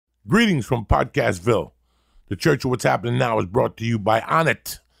Greetings from Podcastville. The Church of What's Happening Now is brought to you by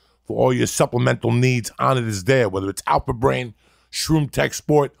Onnit. For all your supplemental needs, Onnit is there, whether it's Alpha Brain, Shroom Tech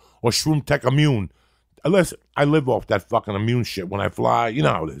Sport, or Shroom Tech Immune. Listen, I live off that fucking immune shit when I fly. You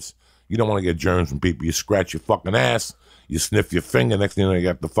know how it is. You don't want to get germs from people. You scratch your fucking ass, you sniff your finger, next thing you know, you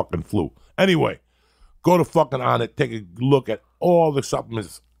got the fucking flu. Anyway, go to fucking Onnit, take a look at all the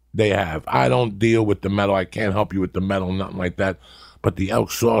supplements they have. I don't deal with the metal. I can't help you with the metal, nothing like that. But the elk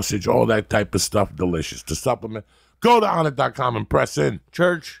sausage, all that type of stuff, delicious. To supplement, go to Onnit.com and press in.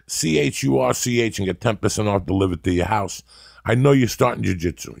 Church. CHURCH and get 10% off delivered to your house. I know you're starting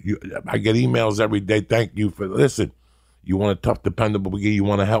jiu-jitsu. I get emails every day. Thank you for, listen, you want a tough, dependable gi, you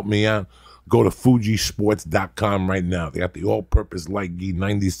want to help me out? Go to Fujisports.com right now. They got the all-purpose light gi,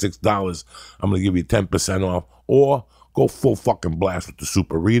 $96. I'm going to give you 10% off. Or go full fucking blast with the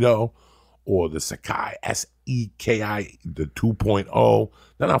Super Rito or the Sakai, S-E-K-I, the 2.0.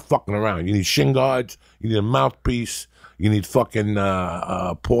 They're not fucking around. You need shin guards. You need a mouthpiece. You need fucking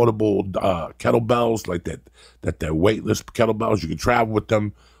portable kettlebells, like that weightless kettlebells. You can travel with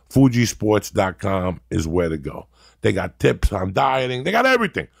them. Fujisports.com is where to go. They got tips on dieting. They got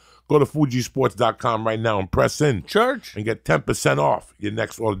everything. Go to Fujisports.com right now and press in. Church. And get 10% off your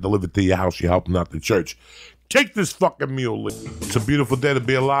next order delivered to your house. You're helping out the church. Take this fucking mule. It's a beautiful day to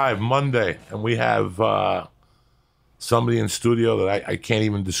be alive, Monday. And we have somebody in studio that I can't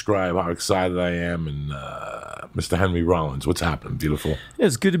even describe how excited I am. And Mr. Henry Rollins, what's happening, beautiful?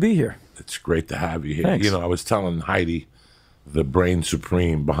 It's good to be here. It's great to have you here. Thanks. You know, I was telling Heidi, the brain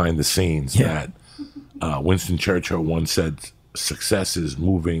supreme behind the scenes, that Winston Churchill once said, success is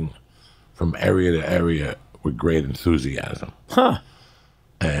moving from area to area with great enthusiasm. Huh.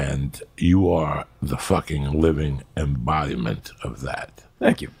 And you are the fucking living embodiment of that.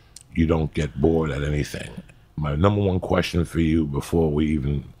 Thank you. You don't get bored at anything. My number one question for you before we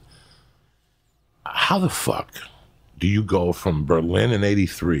even... How the fuck do you go from Berlin in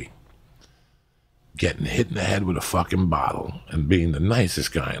 83, getting hit in the head with a fucking bottle and being the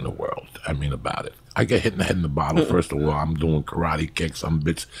nicest guy in the world? I mean, about it. I get hit in the head in the bottle, first of all. I'm doing karate kicks.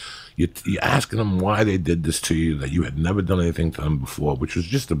 You're asking them why they did this to you, that you had never done anything to them before, which was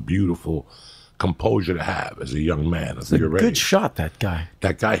just a beautiful composure to have as a young man. It's a good shot, that guy.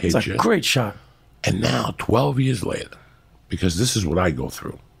 That guy hit you. It's a great shot. And now, 12 years later, because this is what I go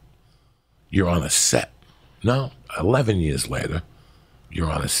through, you're on a set. No, 11 years later, you're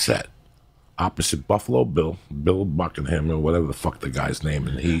on a set opposite Buffalo Bill Buckingham, or whatever the fuck the guy's name,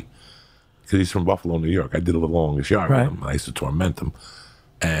 and because he's from Buffalo, New York. I did a little longest yard with him. I used to torment him.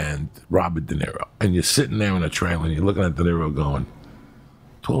 And Robert De Niro. And you're sitting there in a trailer and you're looking at De Niro going,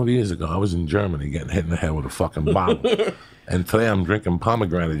 12 years ago, I was in Germany getting hit in the head with a fucking bottle. And today I'm drinking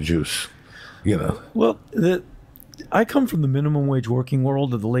pomegranate juice, you know. Well, I come from the minimum wage working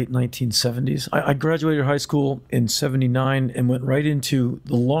world of the late 1970s. I graduated high school in 79 and went right into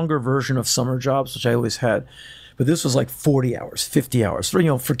the longer version of summer jobs, which I always had. But this was like 40 hours, 50 hours,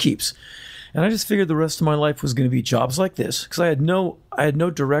 for keeps. And I just figured the rest of my life was going to be jobs like this, because I had no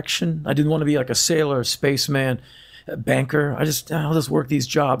direction. I didn't want to be like a sailor, a spaceman, a banker. I'll just work these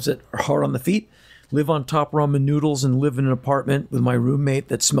jobs that are hard on the feet, live on top ramen noodles, and live in an apartment with my roommate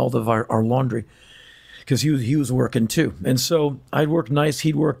that smelled of our laundry, because he was working too. And so I'd work nights,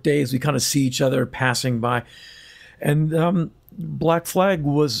 he'd work days. We kind of see each other passing by. And Black Flag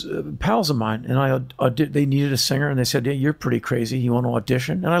was pals of mine, and they needed a singer, and they said, "Yeah, you're pretty crazy. You want to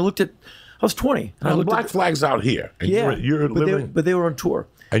audition?" And I was 20. Now, Black Flag's out here. And you're living... But they were on tour.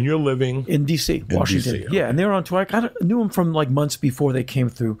 And you're living... In D.C., Washington. DC, okay. Yeah, and they were on tour. I kind of knew them from like months before they came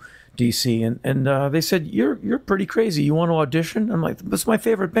through D.C. And they said, you're pretty crazy. You want to audition? I'm like, that's my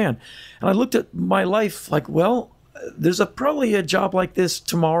favorite band. And I looked at my life like, well, there's probably a job like this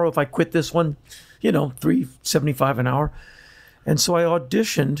tomorrow if I quit this one, $3.75 an hour. And so I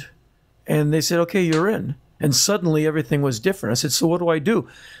auditioned, and they said, okay, you're in. And suddenly everything was different. I said, so what do?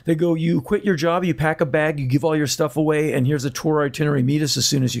 They go, you quit your job, you pack a bag, you give all your stuff away, and here's a tour itinerary. Meet us as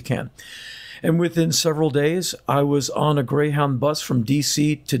soon as you can. And within several days, I was on a Greyhound bus from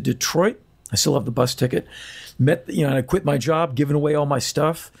D.C. to Detroit. I still have the bus ticket. I quit my job, giving away all my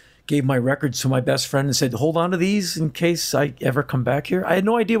stuff, gave my records to my best friend and said, hold on to these in case I ever come back here. I had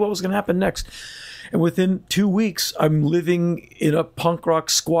no idea what was going to happen next. And within 2 weeks, I'm living in a punk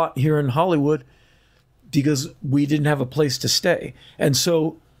rock squat here in Hollywood, because we didn't have a place to stay. And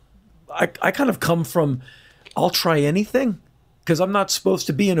so I kind of come from, I'll try anything, because I'm not supposed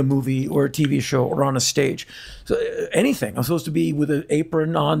to be in a movie or a TV show or on a stage. So anything. I'm supposed to be with an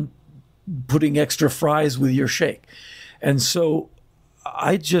apron on, putting extra fries with your shake. And so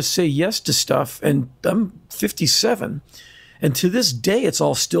I just say yes to stuff. And I'm 57. And to this day, it's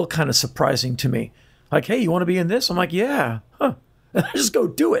all still kind of surprising to me. Like, hey, you want to be in this? I'm like, yeah. Huh. And I just go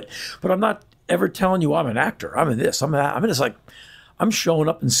do it. But I'm not ever telling you I'm an actor. I'm in this. I'm just like, I'm showing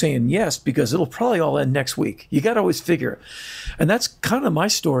up and saying yes because it'll probably all end next week. You got to always figure. And that's kind of my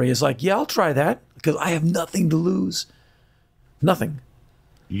story is like, yeah, I'll try that because I have nothing to lose. Nothing.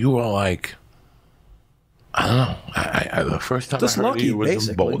 You are like, I don't know. I the first time Just I heard lucky, of you was in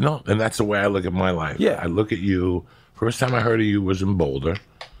basically. Boulder. No, and that's the way I look at my life. Yeah. I look at you. First time I heard of you was in Boulder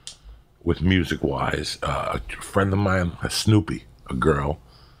with music-wise. A friend of mine, a Snoopy, a girl,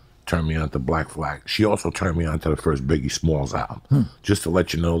 turned me on to Black Flag. She also turned me on to the first Biggie Smalls album, just to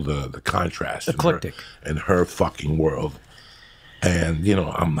let you know the contrast Eclectic. in her fucking world. And, you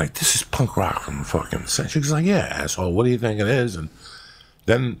know, I'm like, this is punk rock from fucking... She's like, yeah, asshole, what do you think it is? And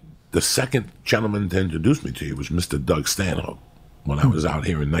then the second gentleman to introduce me to you was Mr. Doug Stanhope. When I was out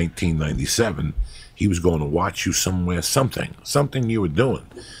here in 1997, he was going to watch you somewhere, something you were doing.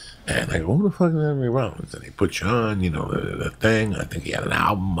 And I go, who the fuck is Henry Rollins? And he put you on, you know, the thing. I think he had an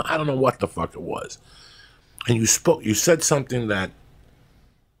album. I don't know what the fuck it was. And you said something that,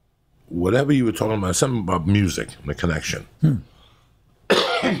 whatever you were talking about, something about music, the connection.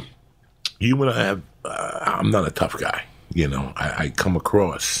 You and I have, I'm not a tough guy. You know, I come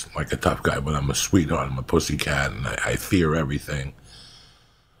across like a tough guy, but I'm a sweetheart. I'm a pussycat, and I fear everything.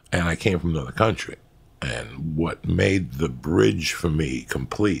 And I came from another country. And what made the bridge for me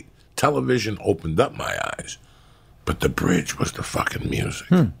complete, television opened up my eyes, but the bridge was the fucking music.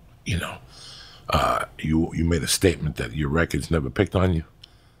 You know, you made a statement that your records never picked on you.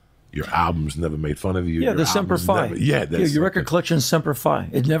 Your albums never made fun of you. Yeah, the Semper Fi. Your record collection is Semper Fi.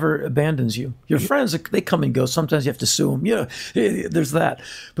 It never abandons you. Your friends, they come and go. Sometimes you have to sue them. You know, there's that.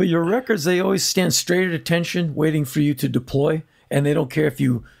 But your records, they always stand straight at attention, waiting for you to deploy. And they don't care if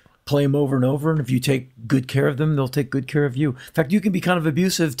you play them over and over. And if you take good care of them, they'll take good care of you. In fact, you can be kind of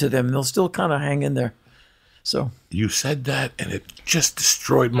abusive to them, and they'll still kind of hang in there. So you said that, and it just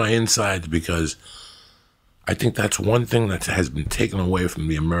destroyed my insides because I think that's one thing that has been taken away from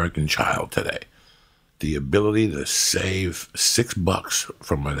the American child today. The ability to save $6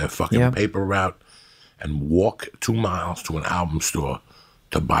 from their fucking paper route and walk 2 miles to an album store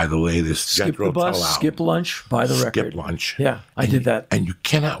to buy the latest skip Jethro the bus, Tull album. skip lunch, buy the record. Skip lunch. Yeah, I did that. And you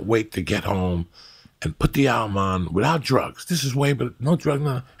cannot wait to get home and put the album on without drugs. This is way, but no drugs,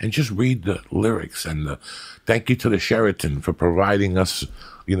 no, and just read the lyrics and the thank you to the Sheraton for providing us.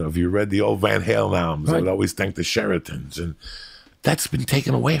 You know, if you read the old Van Halen albums, I would always thank the Sheratons. And that's been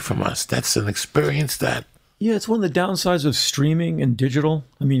taken away from us. That's an experience that... Yeah, it's one of the downsides of streaming and digital.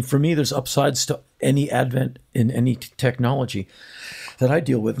 I mean, for me, there's upsides to any advent in any technology that I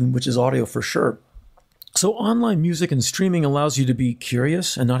deal with, which is audio for sure. So online music and streaming allows you to be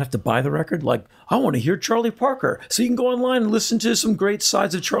curious and not have to buy the record. Like, I want to hear Charlie Parker. So you can go online and listen to some great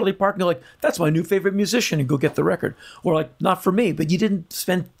sides of Charlie Parker. And you're like, that's my new favorite musician, and go get the record. Or like, not for me, but you didn't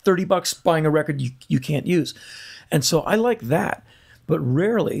spend $30 buying a record you can't use. And so I like that. But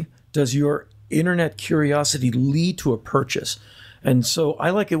rarely does your internet curiosity lead to a purchase. And so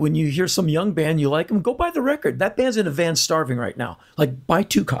I like it when you hear some young band, you like them, go buy the record. That band's in a van starving right now. Like, buy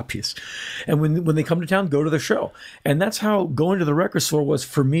 2 copies. And when they come to town, go to the show. And that's how going to the record store was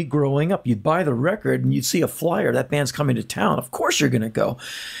for me growing up. You'd buy the record and you'd see a flyer, that band's coming to town. Of course you're going to go.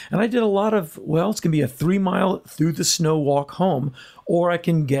 And I did a lot of, well, it's going to be a 3-mile through the snow walk home, or I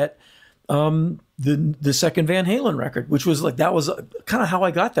can get the second Van Halen record, which was like, that was kind of how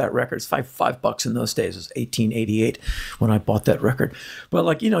I got that record. It's $5 in those days. It was 1888 when I bought that record. But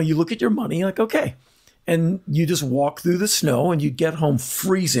like, you know, you look at your money like, okay. And you just walk through the snow and you get home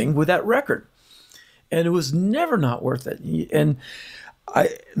freezing with that record. And it was never not worth it. And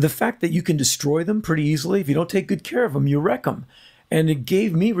the fact that you can destroy them pretty easily, if you don't take good care of them, you wreck them. And it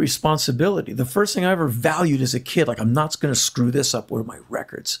gave me responsibility. The first thing I ever valued as a kid, like, I'm not going to screw this up, were my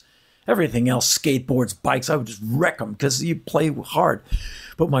records. Everything else, skateboards, bikes, I would just wreck them because you play hard.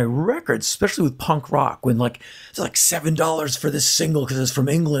 But my records, especially with punk rock, when like it's like $7 for this single because it's from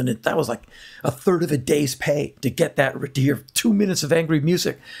England, and that was like a third of a day's pay to get that, to hear 2 minutes of angry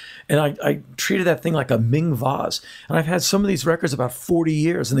music. And I treated that thing like a Ming vase. And I've had some of these records about 40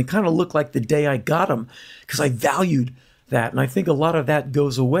 years, and they kind of look like the day I got them because I valued that. And I think a lot of that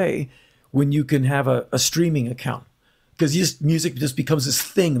goes away when you can have a streaming account. Because music just becomes this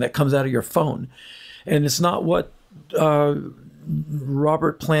thing that comes out of your phone. And it's not what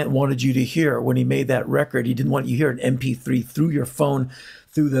Robert Plant wanted you to hear when he made that record. He didn't want you to hear an MP3 through your phone,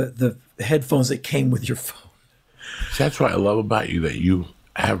 through the headphones that came with your phone. So that's what I love about you, that you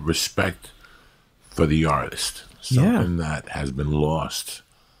have respect for the artist. Something that has been lost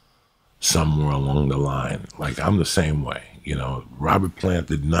somewhere along the line. Like, I'm the same way. You know, Robert Plant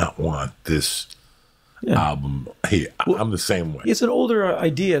did not want this album. Hey, I'm the same way. It's an older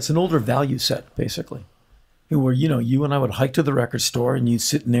idea. It's an older value set, basically. Where, you know, you and I would hike to the record store and you'd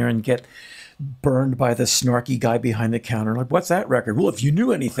sit in there and get burned by the snarky guy behind the counter. Like, what's that record? Well, if you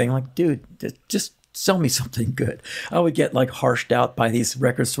knew anything, like, dude, just sell me something good. I would get like harshed out by these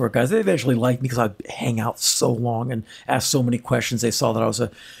record store guys. They eventually liked me because I'd hang out so long and ask so many questions. They saw that I was a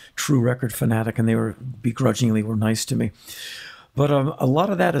true record fanatic and they were begrudgingly were nice to me. But a lot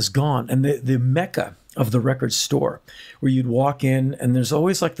of that is gone. And the mecca of the record store where you'd walk in and there's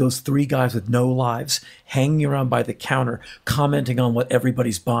always like those three guys with no lives hanging around by the counter commenting on what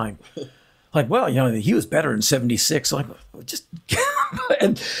everybody's buying. Like, well, you know, he was better in 76. Like, just,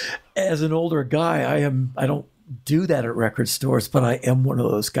 and as an older guy, I don't do that at record stores, but I am one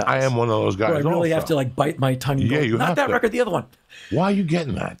of those guys. I am one of those guys. Where I really have to like bite my tongue and go, you not have that to. record, the other one. Why are you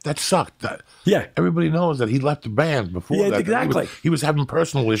getting that? That sucked. Yeah. Everybody knows that he left the band before Yeah, that. exactly. He was having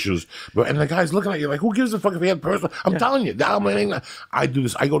personal issues. And the guy's looking at you like, who gives a fuck if he had personal? I'm telling you, I do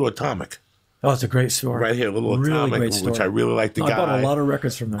this. I go to Atomic. Oh, it's a great store. Right here, a little really Atomic, great store. which I really like the guy. I bought a lot of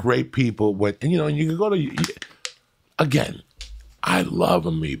records from there. Great people. And, you know, and you can go to, again, I love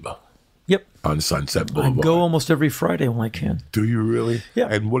Amoeba. Yep. On Sunset I Boulevard. go almost every Friday when I can. Do you really? Yeah.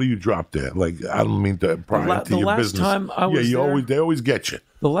 And what do you drop there? Like, I don't mean to pry into your business. Time I was there, they always get you.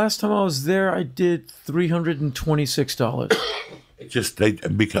 The last time I was there, I did $326.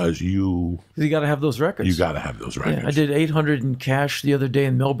 Because you got to have those records. You got to have those records. Yeah, I did 800 in cash the other day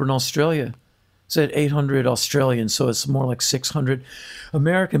in Melbourne, Australia. It said 800 Australian, so it's more like 600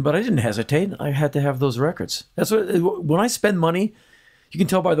 American. But I didn't hesitate. I had to have those records. That's what when I spend money, you can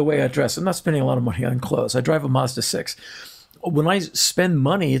tell by the way I dress. I'm not spending a lot of money on clothes. I drive a Mazda 6. When I spend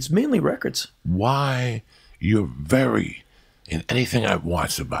money, it's mainly records. Why you're very in anything I've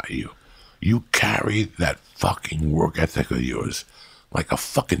watched about you, you carry that fucking work ethic of yours like a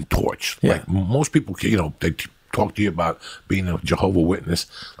fucking torch. Yeah. Like most people, you know, they talk to you about being a Jehovah's Witness.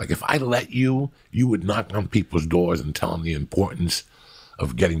 Like if I let you, you would knock on people's doors and tell them the importance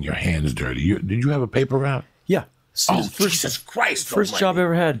of getting your hands dirty. Did you have a paper route? Yeah. Jesus Christ. First job I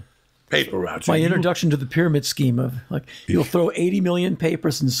ever had. Paper route. My introduction to the pyramid scheme of like you'll throw 80 million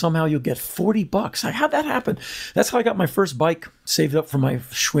papers and somehow you'll get $40. How'd that happen? That's how I got my first bike, saved up for my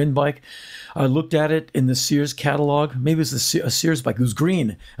Schwinn bike. I looked at it in the Sears catalog. Maybe it was a Sears bike. It was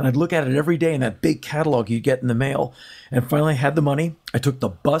green. And I'd look at it every day in that big catalog you'd get in the mail. And finally I had the money. I took the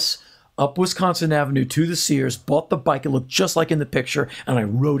bus up Wisconsin Avenue to the Sears, bought the bike. It looked just like in the picture. And I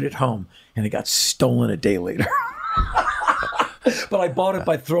rode it home. And it got stolen a day later. But I bought it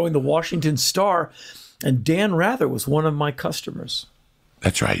by throwing the Washington Star. And Dan Rather was one of my customers.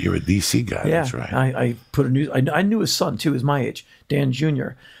 That's right. You're a DC guy. Yeah, That's right. I put a news. I knew his son too. He was my age, Dan Jr.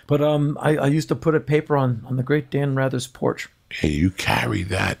 But I used to put a paper on the great Dan Rather's porch. Hey, you carry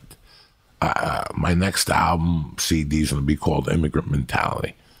that. My next album CD is going to be called Immigrant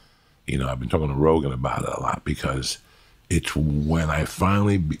Mentality. You know, I've been talking to Rogan about it a lot because it's when I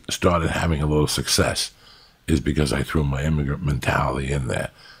finally started having a little success is because I threw my immigrant mentality in there.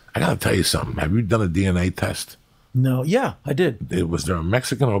 I got to tell you something. Have you done a DNA test? No, yeah, I did. Was there a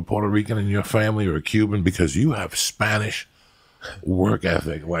Mexican or a Puerto Rican in your family or a Cuban? Because you have Spanish work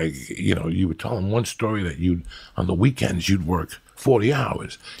ethic. Like, you know, you were telling one story that on the weekends, you'd work 40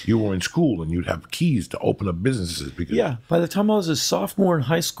 hours. You were in school and you'd have keys to open up businesses. Because yeah, by the time I was a sophomore in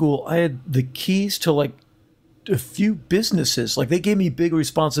high school, I had the keys to like a few businesses. Like they gave me big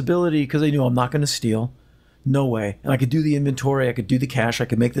responsibility because they knew I'm not going to steal. No way. And I could do the inventory, I could do the cash, I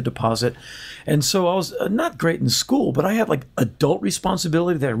could make the deposit. And so I was not great in school, but I had like adult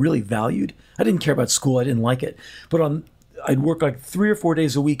responsibility that I really valued. I didn't care about school, I didn't like it. But I'd work like 3 or 4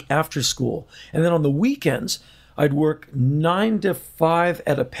 days a week after school. And then on the weekends, I'd work 9 to 5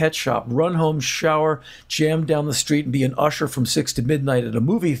 at a pet shop, run home, shower, jam down the street, and be an usher from 6 to midnight at a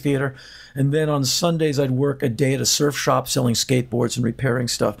movie theater. And then on Sundays, I'd work a day at a surf shop selling skateboards and repairing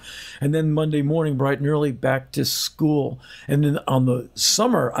stuff. And then Monday morning, bright and early, back to school. And then on the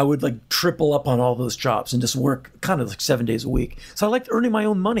summer, I would like triple up on all those jobs and just work kind of like 7 days a week. So I liked earning my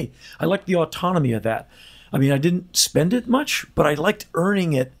own money. I liked the autonomy of that. I mean, I didn't spend it much, but I liked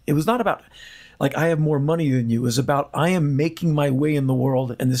earning it. It was not about like I have more money than you. It was about I am making my way in the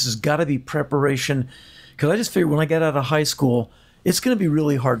world, and this has got to be preparation. Because I just figured when I get out of high school, it's going to be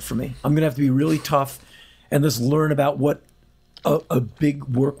really hard for me. I'm going to have to be really tough and just learn about what a big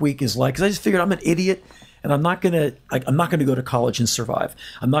work week is like. Because I just figured I'm an idiot, and I'm not going to go to college and survive.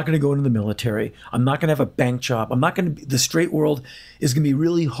 I'm not going to go into the military. I'm not going to have a bank job. I'm not going to. The straight world is going to be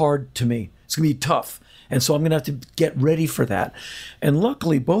really hard to me. It's going to be tough, and so I'm going to have to get ready for that. And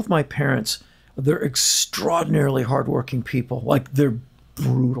luckily, both my parents They're extraordinarily hardworking people. Like, they're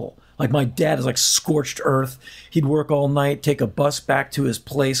brutal. Like, my dad is like scorched earth. He'd work all night, take a bus back to his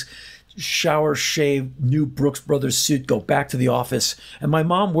place, shower, shave, new Brooks Brothers suit, go back to the office. And my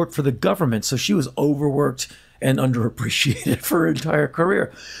mom worked for the government, so she was overworked and underappreciated for her entire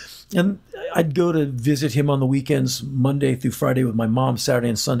career. And I'd go to visit him on the weekends, Monday through Friday with my mom, Saturday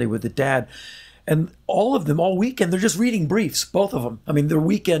and Sunday with the dad. And all of them, all weekend, they're just reading briefs, both of them. I mean, their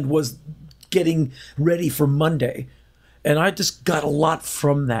weekend was getting ready for Monday. And I just got a lot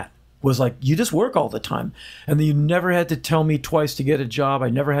from that. Was like, you just work all the time. And then you never had to tell me twice to get a job. I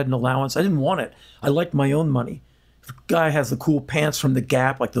never had an allowance. I didn't want it. I liked my own money. If a guy has the cool pants from the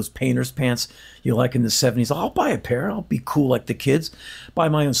Gap, like those painter's pants you like in the 70s, I'll buy a pair. I'll be cool like the kids. Buy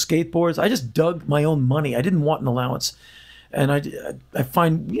my own skateboards. I just dug my own money. I didn't want an allowance. And I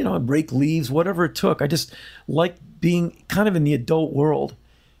find, rake leaves, whatever it took. I just like being kind of in the adult world,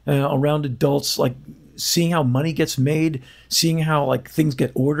 around adults, like seeing how money gets made, seeing how like things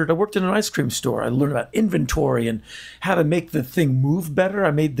get ordered. I worked in an ice cream store. I learned about inventory and how to make the thing move better.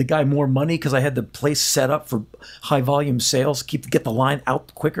 I made the guy more money because I had the place set up for high volume sales, get the line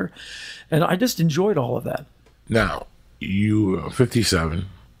out quicker. And I just enjoyed all of that. Now, you are 57.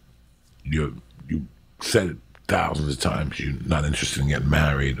 You said it thousands of times. You're not interested in getting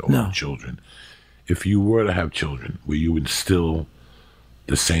married or children. If you were to have children, will you instill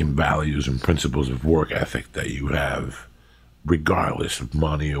the same values and principles of work ethic that you have, regardless of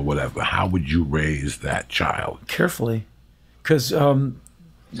money or whatever? How would you raise that child? Carefully, because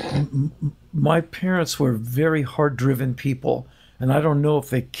my parents were very hard-driven people, and I don't know if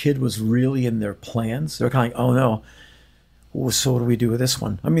the kid was really in their plans. They're kind of like, oh no, well, so what do we do with this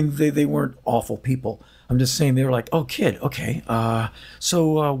one? I mean, they weren't awful people. I'm just saying they were like, oh, kid, okay.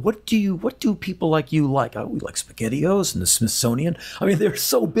 So what do people like you like? We like SpaghettiOs and the Smithsonian. I mean, they're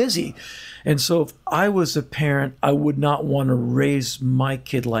so busy. And so if I was a parent, I would not want to raise my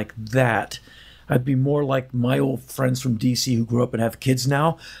kid like that. I'd be more like my old friends from DC who grew up and have kids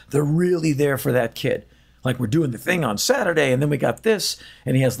now. They're really there for that kid. Like, we're doing the thing on Saturday, and then we got this,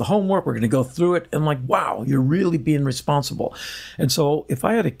 and he has the homework. We're going to go through it. And I'm like, wow, you're really being responsible. And so if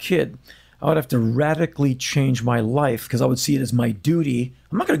I had a kid, I would have to radically change my life because I would see it as my duty.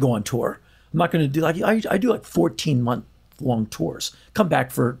 I'm not going to go on tour. I'm not going to do I do like 14-month-long tours. Come back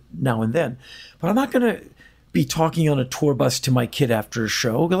for now and then. But I'm not going to be talking on a tour bus to my kid after a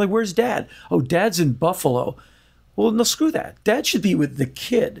show. Like, where's Dad? Oh, Dad's in Buffalo. Well, no, screw that. Dad should be with the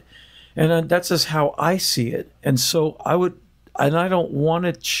kid. And that's just how I see it. And so I don't want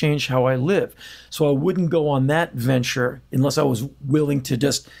to change how I live. So I wouldn't go on that venture unless I was willing to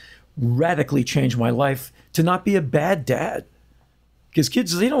just radically change my life to not be a bad dad. Because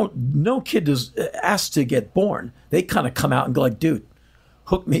kids, no kid is asked to get born. They kind of come out and go like, dude,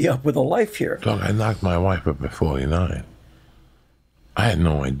 hook me up with a life here. Dog, I knocked my wife up at 49. I had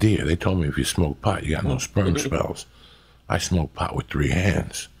no idea. They told me if you smoke pot, you got no sperm spells. I smoke pot with 3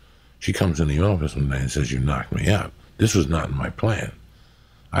 hands. She comes in the office one day and says, you knocked me out. This was not in my plan.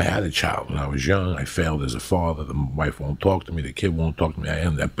 I had a child when I was young. I failed as a father. The wife won't talk to me. The kid won't talk to me.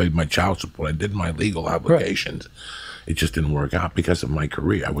 I paid my child support. I did my legal obligations. Right. It just didn't work out because of my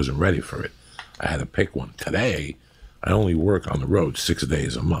career. I wasn't ready for it. I had to pick one. Today, I only work on the road 6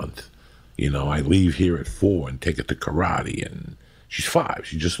 days a month. I leave here at 4 and take it to karate. And she's 5.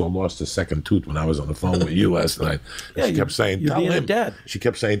 She just lost a second tooth when I was on the phone with you last night. Yeah, she kept saying, tell him. Dad. She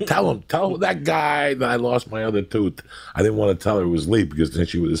kept saying, tell that guy that I lost my other tooth. I didn't want to tell her it was Lee because then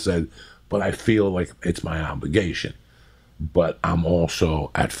she would have said, but I feel like it's my obligation. But I'm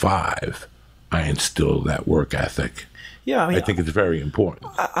also, at 5, I instill that work ethic. Yeah, I think it's very important.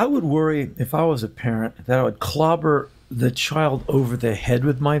 I would worry if I was a parent that I would clobber the child over the head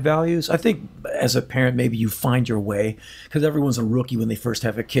with my values. I think as a parent, maybe you find your way because everyone's a rookie when they first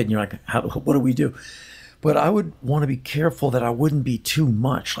have a kid and you're like, what do we do? But I would want to be careful that I wouldn't be too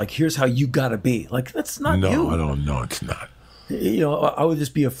much. Like, here's how you got to be. Like, that's not you. No, I don't know. It's not. I would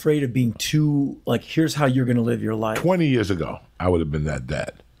just be afraid of being too, like, here's how you're going to live your life. 20 years ago, I would have been that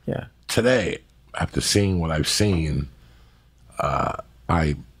dad. Yeah. Today, after seeing what I've seen,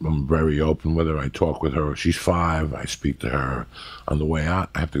 I'm very open with her. I talk with her. She's 5. I speak to her on the way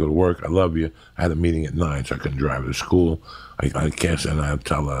out. I have to go to work. I love you. I had a meeting at 9, so I couldn't drive her to school. I can't, and I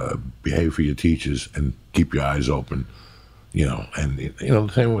tell her, behave for your teachers and keep your eyes open. And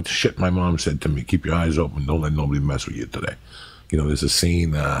the same with the shit my mom said to me, keep your eyes open. Don't let nobody mess with you today. There's a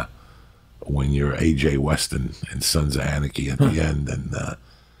scene when you're A.J. Weston in Sons of Anarchy at the end, and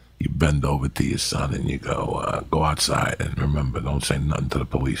you bend over to your son and you go outside and remember, don't say nothing to the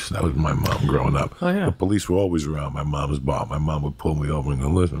police. That was my mom growing up. Oh, yeah. The police were always around my mom's bar. My mom would pull me over and go,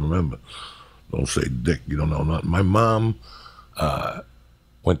 listen, remember, Don't say dick. You don't know nothing. My mom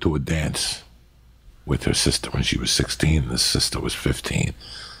went to a dance with her sister when she was 16. And the sister was 15.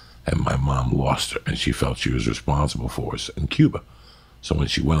 And my mom lost her, and she felt she was responsible for us in Cuba. So when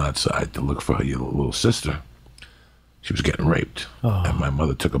she went outside to look for her little sister, she was getting raped. Oh. And my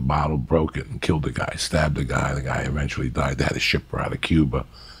mother took a bottle, broke it, and killed the guy, stabbed the guy. The guy eventually died. They had to ship her out of Cuba,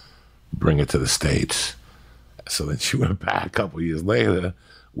 bring her to the States. So then she went back a couple of years later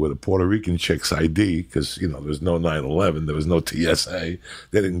with a Puerto Rican chick's ID, because, you know, there was no 9/11, there was no TSA.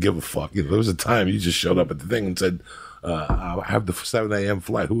 They didn't give a fuck. You know, there was a time you just showed up at the thing and said, I have the 7 a.m.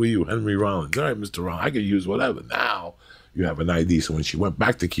 flight. Who are you? Henry Rollins. All right, Mr. Rollins, I can use whatever. Now you have an ID. So when she went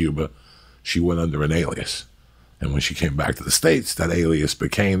back to Cuba, she went under an alias. And when she came back to the States, that alias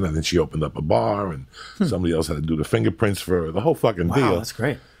became, and then she opened up a bar, and somebody else had to do the fingerprints for her, the whole fucking deal. Wow, that's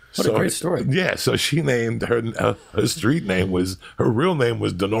great. What a great story. Yeah, so she named her street name was, her real name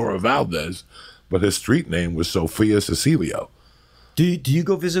was Denora Valdez, but her street name was Sofia Cecilio. Do you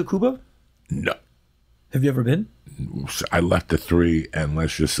go visit Cuba? No. Have you ever been? I left at 3, and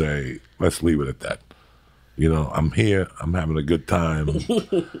let's just say, let's leave it at that. You know, I'm here, I'm having a good time.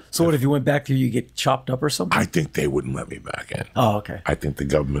 So what, if you went back there, you get chopped up or something? I think they wouldn't let me back in. Oh, okay. I think the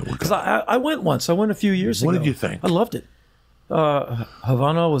government would. Because I went once. I went a few years ago. What did you think? I loved it.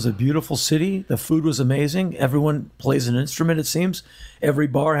 Havana was a beautiful city. The food was amazing. Everyone plays an instrument, it seems. Every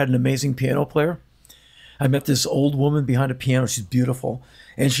bar had an amazing piano player. I met this old woman behind a piano. She's beautiful.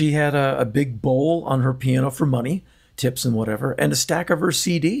 And she had a big bowl on her piano for money, tips and whatever, and a stack of her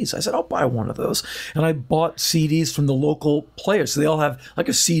CDs. I said, I'll buy one of those. And I bought CDs from the local players. So they all have like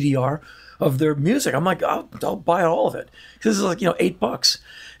a CDR of their music. I'm like, I'll buy all of it. Because it's like, $8.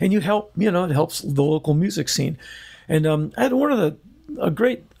 And you help, it helps the local music scene. And I had one of a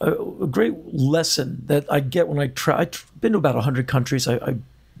great lesson that I get when I try. I've been to about 100 countries. I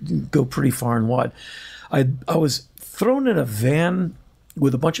go pretty far and wide. I was thrown in a van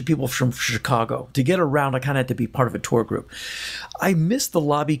with a bunch of people from Chicago. To get around, I kind of had to be part of a tour group. I missed the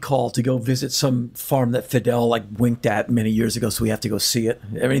lobby call to go visit some farm that Fidel winked at many years ago, so we have to go see it.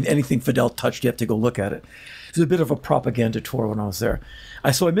 I mean, anything Fidel touched, you have to go look at it. It was a bit of a propaganda tour when I was there.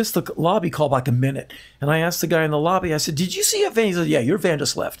 So I missed the lobby call by a minute, and I asked the guy in the lobby, I said, did you see a van? He said, yeah, your van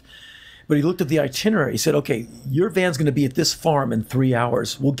just left. But he looked at the itinerary. He said, okay, your van's going to be at this farm in 3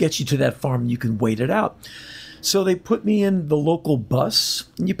 hours. We'll get you to that farm, and you can wait it out. So they put me in the local bus,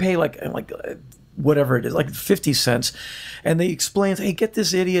 and you pay whatever it is, like 50 cents. And they explain, hey, get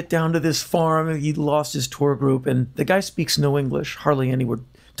this idiot down to this farm. He lost his tour group, and the guy speaks no English, hardly any word,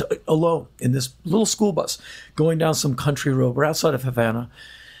 alone in this little school bus going down some country road. We're outside of Havana.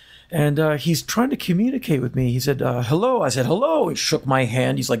 And he's trying to communicate with me. He said, hello. I said, hello. He shook my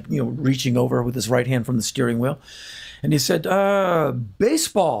hand. He's reaching over with his right hand from the steering wheel. And he said,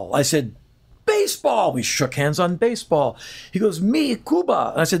 baseball. I said, baseball. We shook hands on baseball. He goes, me,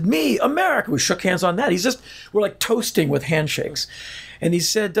 Cuba. And I said, me, America. We shook hands on that. We're like toasting with handshakes. And he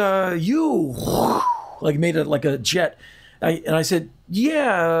said, you, made it like a jet. And I said,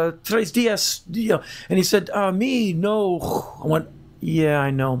 yeah, Tres Diaz. And he said, me, no. I went, yeah, I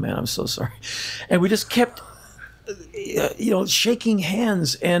know, man. I'm so sorry. And we just kept, shaking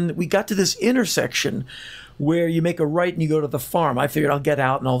hands. And we got to this intersection where you make a right and you go to the farm. I figured I'll get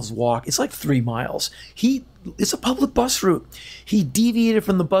out and I'll just walk. It's like 3 miles. It's a public bus route. He deviated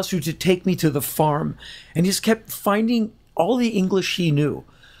from the bus route to take me to the farm. And he just kept finding all the English he knew.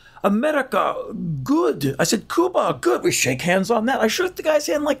 America, good. I said, Cuba, good. We shake hands on that. I shook the guy's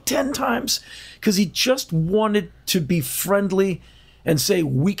hand 10 times because he just wanted to be friendly and say,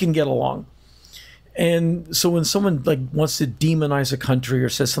 we can get along. And so when someone wants to demonize a country or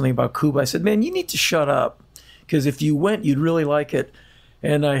says something about Cuba, I said, man, you need to shut up, because if you went, you'd really like it.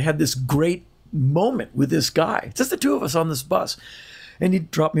 And I had this great moment with this guy, just the two of us on this bus. And he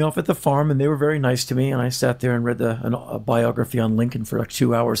dropped me off at the farm, and they were very nice to me. And I sat there and read a biography on Lincoln for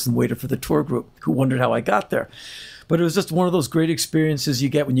 2 hours and waited for the tour group, who wondered how I got there. But it was just one of those great experiences you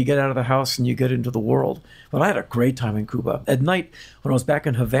get when you get out of the house and you get into the world. But I had a great time in Cuba. At night, when I was back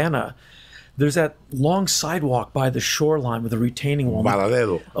in Havana, there's that long sidewalk by the shoreline with a retaining wall.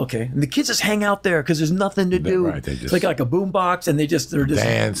 Varadero. Okay. And the kids just hang out there because there's nothing to do. Right, it's like a boombox, and they're just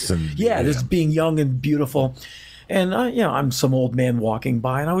dance and just being young and beautiful. And I'm some old man walking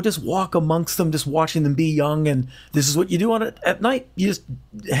by, and I would just walk amongst them, just watching them be young. And this is what you do at night. You just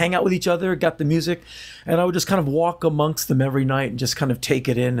hang out with each other, got the music, and I would just kind of walk amongst them every night and just kind of take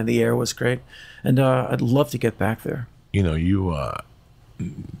it in. And the air was great, and I'd love to get back there. You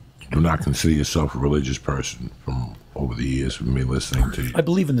do not consider yourself a religious person from over the years of me listening to you. I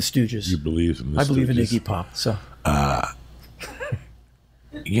believe in the Stooges. You believe in the Stooges? I believe in Iggy Pop. So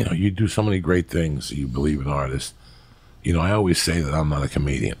you know, you do so many great things. You believe in artists. You know, I always say that I'm not a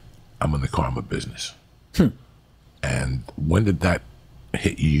comedian. I'm in the karma business. And when did that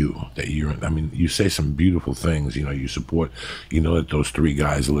hit you? That you're in, I mean, you say some beautiful things. You know, you support. You know that those 3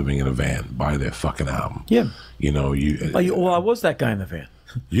 guys living in a van buy their fucking album. Yeah. You know, you. Well, I was that guy in the van.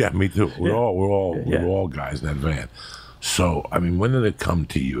 Yeah, me too. We're all guys in that van. So, I mean, when did it come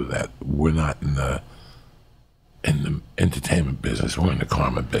to you that we're not in the entertainment business, we're in the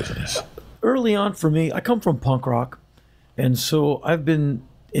karma business? Early on for me, I come from punk rock, and so I've been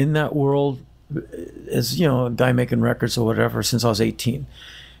in that world as, you know, a guy making records or whatever since I was 18.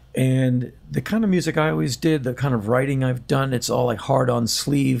 And the kind of music I always did, the kind of writing I've done, it's all like hard on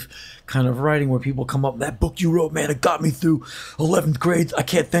sleeve kind of writing where people come up, that book you wrote, man, it got me through 11th grade. I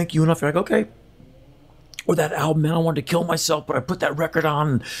can't thank you enough. You're like, okay. Or that album, man, I wanted to kill myself, but I put that record on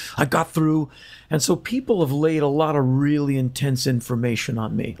and I got through. And so people have laid a lot of really intense information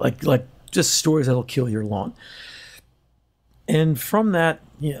on me, like just stories that'll kill your lawn. And from that,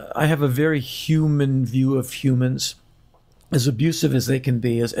 you know, I have a very human view of humans, as abusive as they can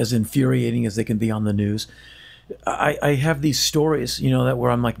be, as infuriating as they can be on the news. I have these stories, you know, that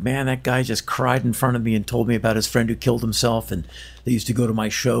where I'm like, man, that guy just cried in front of me and told me about his friend who killed himself, and they used to go to my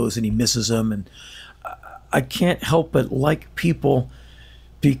shows and he misses them. And I can't help but like people,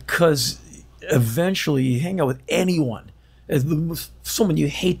 because eventually you hang out with anyone, someone you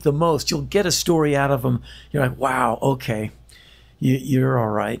hate the most, you'll get a story out of them. You're like, wow, okay, you're all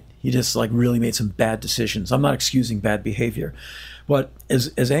right. You just like really made some bad decisions. I'm not excusing bad behavior, but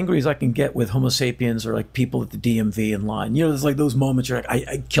as angry as I can get with Homo sapiens or like people at the DMV in line, you know, there's like those moments you're like,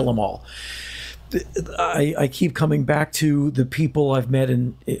 I kill them all. I keep coming back to the people I've met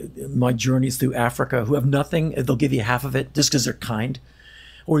in my journeys through Africa who have nothing. They'll give you half of it just because they're kind,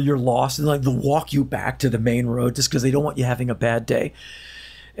 or you're lost and like they'll walk you back to the main road just because they don't want you having a bad day.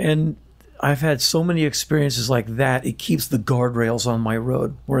 And I've had so many experiences like that. It keeps the guardrails on my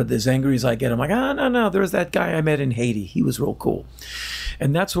road, where as angry as I get, I'm like, no, there's that guy I met in Haiti. He was real cool.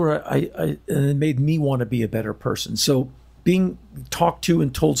 And that's where and it made me want to be a better person. So being talked to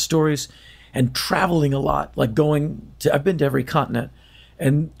and told stories and traveling a lot, like I've been to every continent,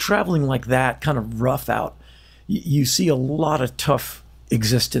 and traveling like that, kind of rough out, you see a lot of tough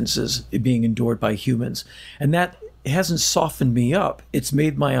existences being endured by humans. And that hasn't softened me up. It's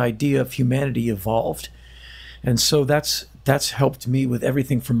made my idea of humanity evolved. And so that's helped me with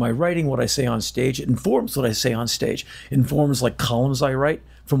everything from my writing, what I say on stage. It informs what I say on stage. It informs like columns I write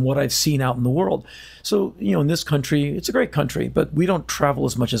from what I've seen out in the world. So, you know, in this country, it's a great country, but we don't travel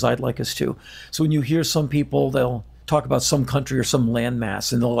as much as I'd like us to. So when you hear some people, they'll talk about some country or some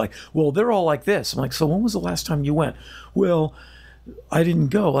landmass, and they're like, well, they're all like this. I'm like, so when was the last time you went? Well, I didn't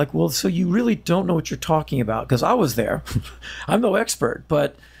go. Like, well, so you really don't know what you're talking about, because I was there. I'm no expert,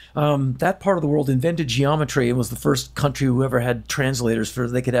 but that part of the world invented geometry and was the first country who ever had translators for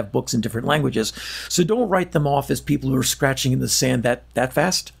they could have books in different languages. So don't write them off as people who are scratching in the sand that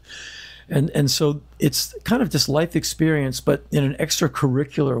fast. And so it's kind of this life experience, but in an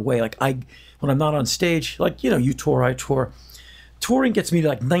extracurricular way. Like when I'm not on stage, like, you know, you tour, I tour. Touring gets me to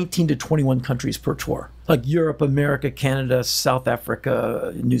like 19 to 21 countries per tour, like Europe, America, Canada, South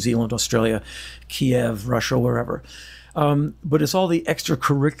Africa, New Zealand, Australia, Kiev, Russia, wherever. But it's all the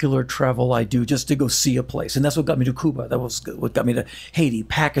extracurricular travel I do just to go see a place. And that's what got me to Cuba. That was what got me to Haiti,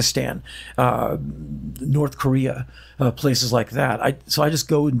 Pakistan, North Korea, places like that. So I just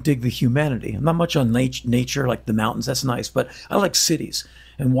go and dig the humanity. I'm not much on nature, like the mountains. That's nice. But I like cities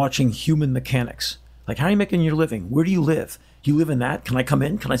and watching human mechanics. Like, how are you making your living? Where do you live? Do you live in that? Can I come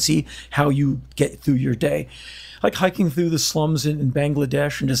in? Can I see how you get through your day? Like hiking through the slums in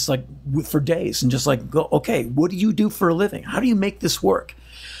Bangladesh and just like for days and just like go, okay, what do you do for a living? How do you make this work?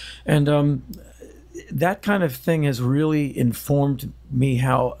 And that kind of thing has really informed me,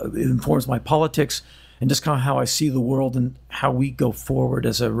 how it informs my politics and just kind of how I see the world and how we go forward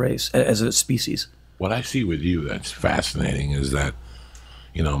as a race, as a species. What I see with you that's fascinating is that,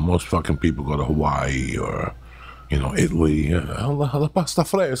 you know, most fucking people go to Hawaii or, you know, Italy, la pasta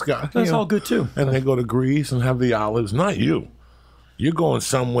fresca. That's all good too. And they go to Greece and have the olives. Not you. You're going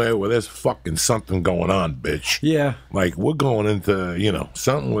somewhere where there's fucking something going on, bitch. Yeah. Like, we're going into, you know,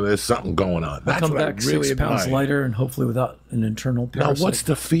 something where there's something going on. That's I come what back I really 6 pounds admire. lighter and hopefully without an internal parasite. Now, what's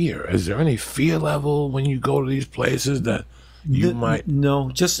the fear? Is there any fear level when you go to these places that you might...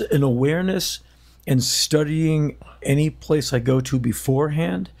 No, just an awareness and studying any place I go to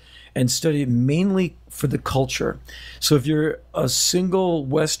beforehand, and study mainly for the culture. So if you're a single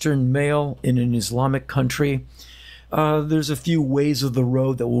Western male in an Islamic country, there's a few ways of the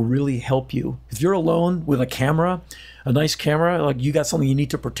road that will really help you. If you're alone with a camera, a nice camera, like you got something you need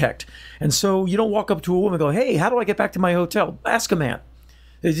to protect. And so you don't walk up to a woman and go, hey, how do I get back to my hotel? Ask a man.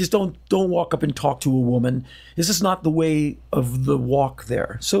 They just don't walk up and talk to a woman. This is not the way of the walk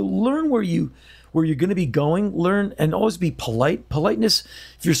there. So learn where you're going to be going. Learn and always be polite. Politeness,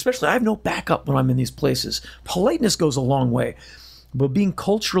 if you're especially, I have no backup when I'm in these places. Politeness goes a long way. But being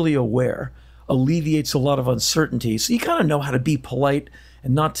culturally aware alleviates a lot of uncertainty. So you kind of know how to be polite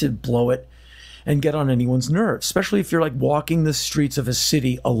and not to blow it and get on anyone's nerves, especially if you're like walking the streets of a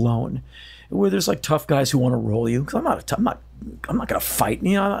city alone, where there's like tough guys who want to roll you. Because I'm not going to fight.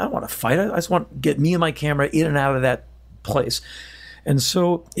 You know, I don't want to fight. I just want to get me and my camera in and out of that place. And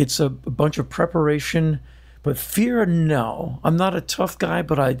so it's a bunch of preparation, but fear, no. I'm not a tough guy,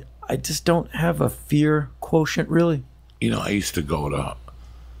 but I just don't have a fear quotient, really. You know, I used to go to,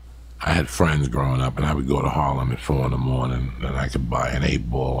 I had friends growing up, and I would go to Harlem at 4 in the morning, and I could buy an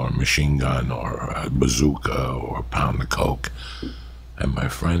 8-ball or a machine gun or a bazooka or a pound of coke. And my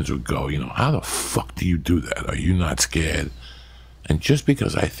friends would go, you know, how the fuck do you do that? Are you not scared? And just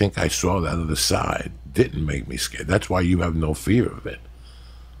because I think I saw that other side didn't make me scared. That's why you have no fear of it.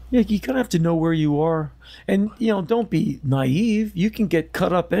 Yeah, you kind of have to know where you are. And, you know, don't be naive. You can get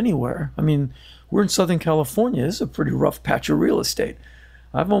cut up anywhere. I mean, we're in Southern California. This is a pretty rough patch of real estate.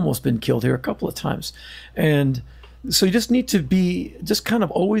 I've almost been killed here a couple of times. And so you just need to be just kind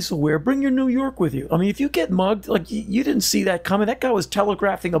of always aware. Bring your New York with you. I mean, if you get mugged, like you didn't see that coming. That guy was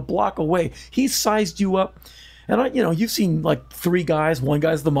telegraphing a block away. He sized you up. And, you know, you've seen like 3 guys. One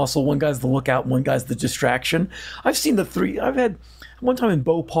guy's the muscle, one guy's the lookout, one guy's the distraction. I've seen the 3. I've had one time in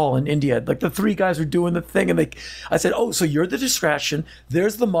Bhopal in India, like the 3 guys were doing the thing, and I said, oh, so you're the distraction,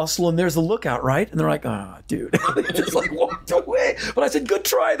 there's the muscle, and there's the lookout, right? And they're like, ah, oh, dude. They just like walked away. But I said, good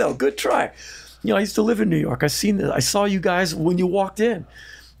try, though, good try. You know, I used to live in New York. I saw you guys when you walked in.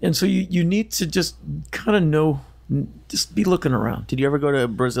 And so you need to just kind of know, just be looking around. Did you ever go to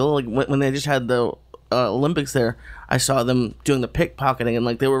Brazil? Like when they just had the Olympics there, I saw them doing the pickpocketing, and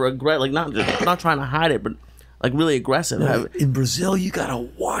like they were like not trying to hide it, but like really aggressive. No, in Brazil, you got to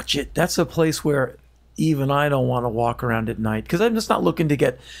watch it. That's a place where even I don't want to walk around at night because I'm just not looking to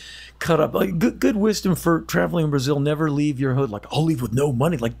get cut up. Like good wisdom for traveling in Brazil: never leave your hood. Like I'll leave with no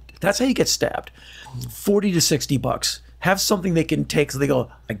money. Like that's how you get stabbed. $40 to $60. Have something they can take so they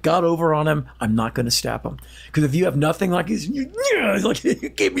go, I got over on him, I'm not going to stab him. Because if you have nothing, like he's like, you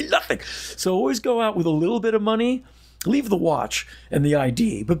gave me nothing. So always go out with a little bit of money, leave the watch and the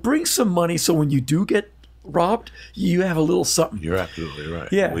ID, but bring some money so when you do get robbed, you have a little something. You're absolutely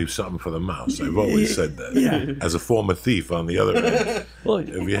right. Yeah. Leave something for the mouse. I've always said that. Yeah. As a former thief on the other end. Well,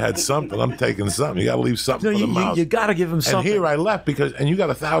 if you had something, I'm taking something. You got to leave something for the mouse. You got to give him something. And here I left and you got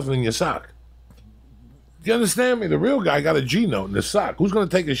 1,000 in your sock. Do you understand me? The real guy got a G note in his sock. Who's going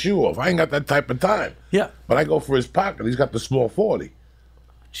to take his shoe off? I ain't got that type of time. Yeah. But I go for his pocket. He's got the small 40.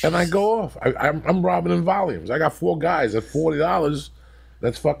 Jeez. And I go off. I'm robbing in volumes. I got 4 guys at $40.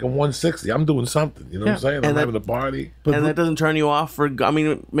 That's fucking $160. I'm doing something. You know what I'm saying? I'm having a party. And that doesn't turn you off for, I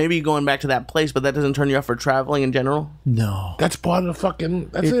mean, maybe going back to that place, but that doesn't turn you off for traveling in general? No. That's part of the fucking,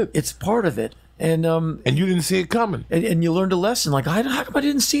 that's it. It's part of it. And you didn't see it coming. And you learned a lesson. Like, how come I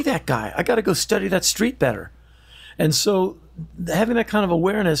didn't see that guy? I got to go study that street better. And so having that kind of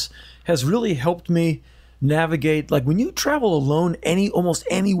awareness has really helped me navigate. Like when you travel alone almost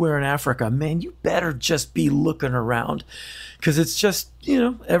anywhere in Africa, man, you better just be looking around because it's just,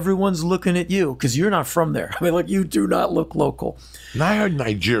 everyone's looking at you because you're not from there. I mean, like you do not look local. And I heard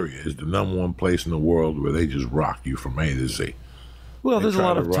Nigeria is the #1 place in the world where they just rock you from A to Z. Well, there's a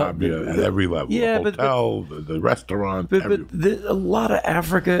lot of rob you at every level. Yeah, the hotel, the restaurant. But a lot of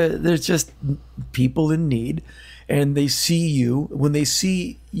Africa, there's just people in need, and they see you. When they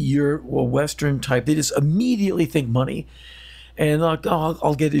see you're a Western type, they just immediately think money, and like, oh,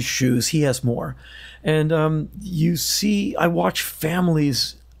 I'll get his shoes. He has more, and you see, I watch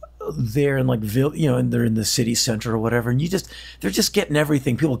families there in and they're in the city center or whatever, and they're just getting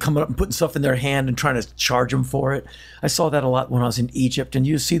everything. People coming up and putting stuff in their hand and trying to charge them for it. I saw that a lot when I was in Egypt, and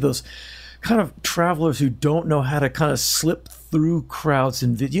you see those kind of travelers who don't know how to kind of slip through crowds,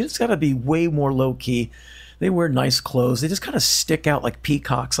 and you just got to be way more low key. They wear nice clothes. They just kind of stick out like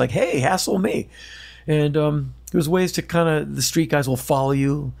peacocks, like, hey, hassle me. And there's ways to the street guys will follow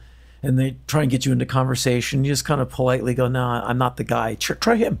you and they try and get you into conversation. You just kind of politely go, no, I'm not the guy.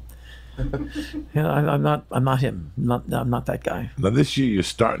 Try him. I'm not him. I'm not that guy. Now this year you're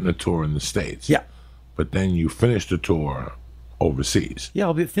starting a tour in the States. Yeah. But then you finish the tour overseas. Yeah,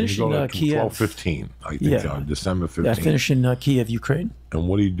 I'll be You finishing go to Kiev. 12/15, I think, Yeah. December Yeah, 15th. finish in Kiev, Ukraine. And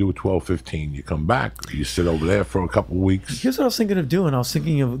what do you do 12/15? You come back, you sit over there for a couple of weeks. Here's what I was thinking of doing. I was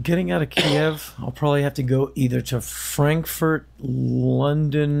thinking of getting out of Kiev. I'll probably have to go either to Frankfurt,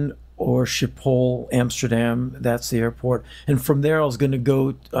 London, or Schiphol, Amsterdam. That's the airport. And from there, I was going to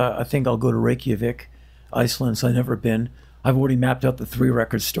go, I think I'll go to Reykjavik, Iceland. So I've never been. I've already mapped out the 3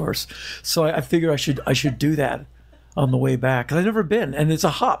 record stores. So I figure I should do that on the way back. 'Cause I've never been. And it's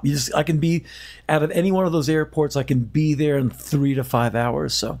a hop. I can be out of any one of those airports. I can be there in 3 to 5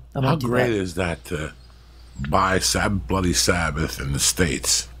 hours. So I might How do great that. is that to buy Bloody Sabbath in the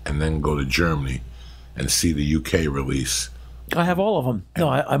States and then go to Germany and see the UK release? I have all of them. No,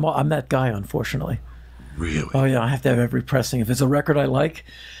 I'm that guy, unfortunately. Really? Oh yeah, I have to have every pressing. If it's a record I like,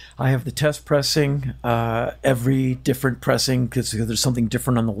 I have the test pressing, every different pressing because there's something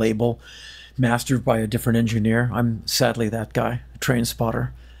different on the label, mastered by a different engineer. I'm sadly that guy, a train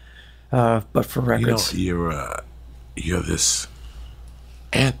spotter. But for records, You're this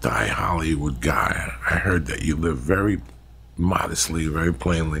anti-Hollywood guy. I heard that you live very modestly, very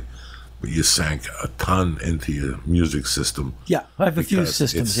plainly, but you sank a ton into your music system. yeah, I have a few because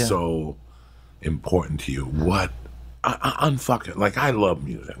systems. It's Yeah, so important to you. What? Unfucking, like, I love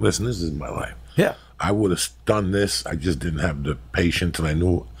music. Listen, this is my life. yeah, I would have done this. I just didn't have the patience, and I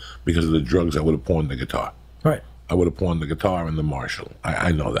knew because of the drugs, I would have pawned the guitar. right. I would have pawned the guitar and the Marshall.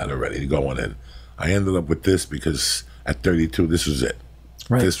 I know that already going in. I ended up with this because at 32, this was it.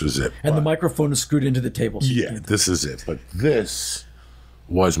 Right. This was it. And the But- microphone is screwed into the table. So you yeah, can't- this is it. But this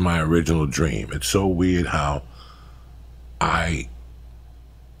was my original dream. It's so weird how I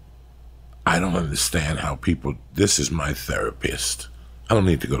don't understand how people, this is my therapist. I don't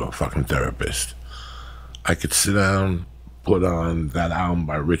need to go to a fucking therapist. I could sit down, put on that album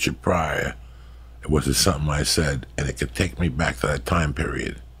by Richard Pryor. It was just something I said, and it could take me back to that time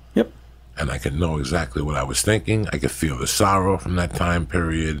period. Yep. And I could know exactly what I was thinking. I could feel the sorrow from that time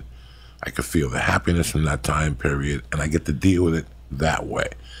period. I could feel the happiness from that time period. And I get to deal with it that way.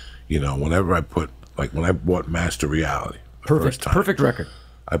 You know, whenever I put, like when I bought Master Reality, the first Perfect. time, Perfect record.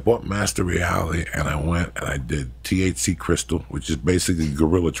 I bought Master Reality and I went and I did THC Crystal, which is basically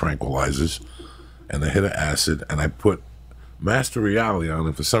gorilla tranquilizers, and a hit of acid, and I put Master Reality on,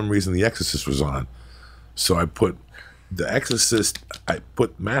 and for some reason The Exorcist was on. So I put The Exorcist, I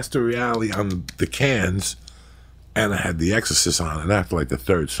put Master Reality on the cans, and I had The Exorcist on, and after like the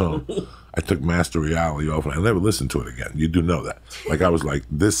 3rd song, I took Master Reality off, and I never listened to it again. You do know that. Like, I was like,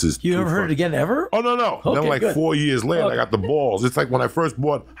 this is You too never heard it again ever? Oh, no. Okay, Then like good. 4 years later, Okay. I got the balls. It's like when I first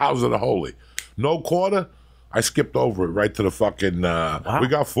bought House of the Holy. No quarter, I skipped over it right to the fucking, we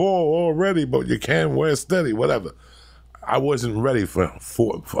got 4 already, but you can't wear steady, whatever. I wasn't ready for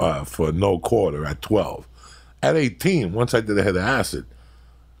no quarter at 12. At 18, once I did a hit of acid,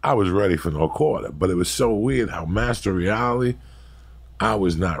 I was ready for no quarter. But it was so weird how Master Reality, I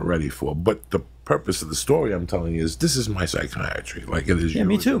was not ready for. But the purpose of the story I'm telling you is this is my psychiatry. Like it is yours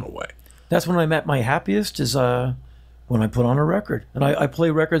me too. in a way. That's when I'm at my happiest is when I put on a record. And I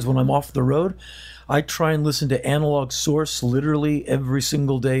play records when I'm off the road. I try and listen to Analog Source literally every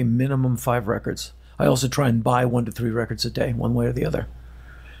single day, minimum 5 records. I also try and buy 1 to 3 records a day, one way or the other.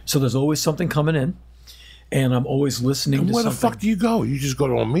 So there's always something coming in, and I'm always listening to Where the something. fuck do you go? You just go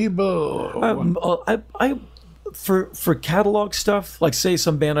to Amoeba? Or what? I for catalog stuff, like say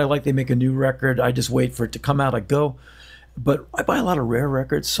some band I like, they make a new record, I just wait for it to come out, I go. But I buy a lot of rare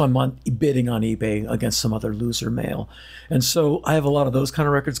records, so I'm bidding on eBay against some other loser mail. And so I have a lot of those kind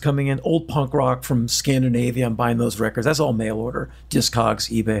of records coming in. Old punk rock from Scandinavia, I'm buying those records. That's all mail order, Discogs,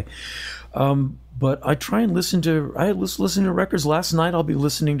 eBay. But I try and listen to records last night. I'll be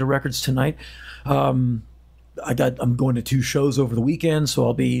listening to records tonight. I'm going to 2 shows over the weekend, so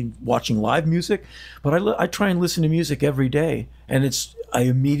I'll be watching live music. But I try and listen to music every day, and I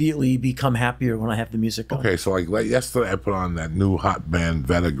immediately become happier when I have the music on. Okay, so like yesterday I put on that new hot band,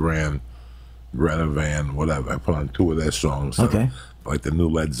 Greta Van, whatever. I put on 2 of their songs. Okay. Like the new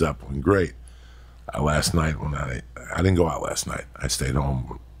Led Zeppelin. Great. Last night when I didn't go out last night. I stayed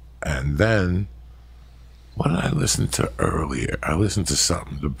home. And then, what did I listen to earlier? I listened to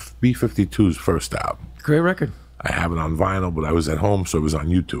something. The B-52's first album. Great record. I have it on vinyl, but I was at home, so it was on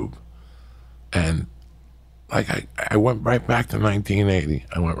YouTube. And like I went right back to 1980.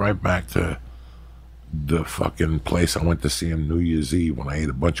 I went right back to the fucking place I went to see him New Year's Eve when I ate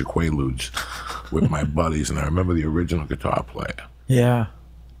a bunch of Quaaludes with my buddies, and I remember the original guitar player. Yeah.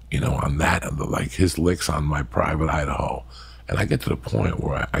 You know, on that, like his licks on My Private Idaho. And I get to the point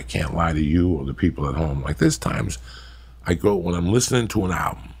where I can't lie to you or the people at home. Like there's times I go, when I'm listening to an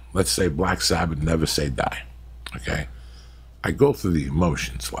album, let's say Black Sabbath, Never Say Die, okay? I go through the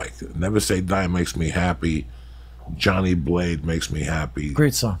emotions. Like Never Say Die makes me happy. Johnny Blade makes me happy.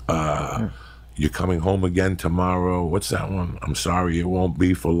 Great song. You're Coming Home Again Tomorrow. What's that one? I'm Sorry It Won't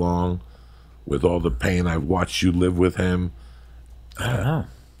Be For Long. With All the Pain I've Watched You Live With Him. I don't know.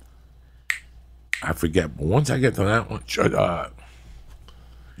 I forget, but once I get to that one,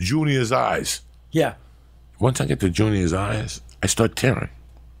 Junior's Eyes. Yeah. Once I get to Junior's Eyes, I start tearing.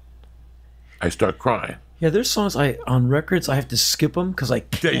 I start crying. Yeah, there's songs on records I have to skip them because I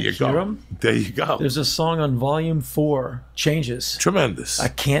can't hear them. There you go. There's a song on Volume 4, Changes. Tremendous. I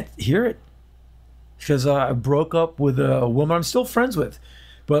can't hear it because I broke up with a woman I'm still friends with.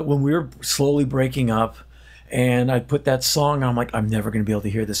 But when we were slowly breaking up and I put that song on, I'm like, I'm never going to be able to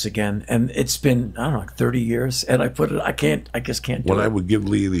hear this again. And it's been, I don't know, like 30 years. And I put it, I just can't do it. When I would give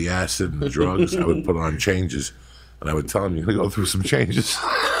Lee the acid and the drugs, I would put on Changes. And I would tell him, you're going to go through some changes.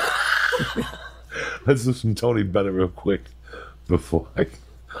 Let's do some Tony Bennett real quick before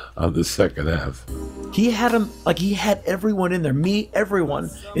on the second half. He had him, like he had everyone in there, me, everyone.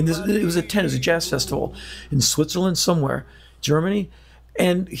 In this, it was it was a jazz festival in Switzerland somewhere, Germany.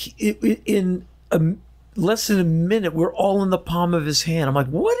 And in less than a minute, we're all in the palm of his hand. I'm like,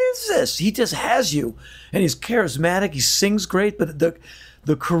 what is this? He just has you. And he's charismatic. He sings great. But the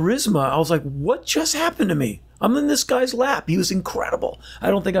charisma, I was like, what just happened to me? I'm in this guy's lap. He was incredible. I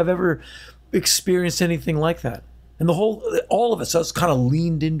don't think I've ever experienced anything like that. And all of us, us kind of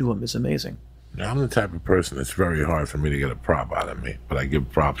leaned into him. It's amazing. Now, I'm the type of person that's very hard for me to get a prop out of me, but I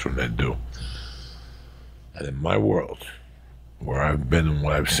give props when they're due. And in my world, where I've been and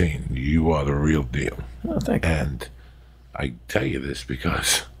what I've seen, you are the real deal. Oh, thank you. And I tell you this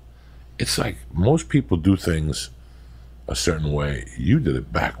because it's like most people do things a certain way. You did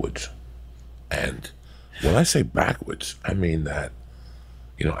it backwards. And when I say backwards, I mean that,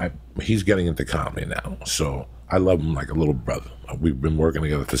 he's getting into comedy now. So I love him like a little brother. We've been working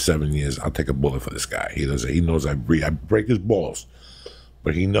together for 7 years. I'll take a bullet for this guy. He knows I breathe. I break his balls.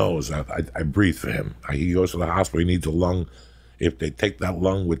 But he knows I breathe for him. He goes to the hospital. He needs a lung. If they take that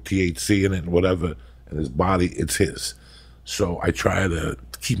lung with THC in it and whatever, and his body, it's his. So I try to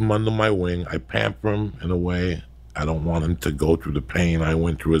keep him under my wing. I pamper him in a way. I don't want him to go through the pain I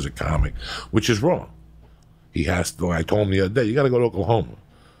went through as a comic, which is wrong. He has to, I told him the other day, you got to go to Oklahoma.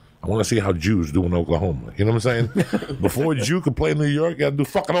 I want to see how Jews do in Oklahoma. You know what I'm saying? Before a Jew can play in New York, you got to do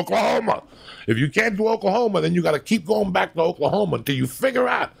fucking Oklahoma. If you can't do Oklahoma, then you got to keep going back to Oklahoma until you figure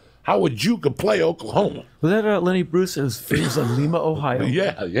out how a Jew could play Oklahoma. Was that Lenny Bruce? It was in Lima, Ohio.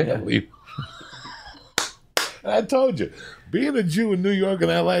 Yeah. And I told you, being a Jew in New York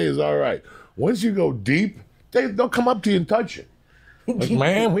and L.A. is all right. Once you go deep, they'll come up to you and touch you. Like,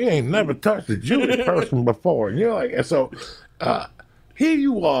 man, we ain't never touched a Jewish person before. And you're like, so here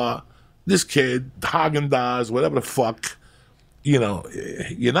you are, this kid, Haagen-Dazs, whatever the fuck,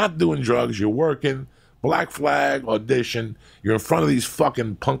 you're not doing drugs, you're working, Black Flag, audition, you're in front of these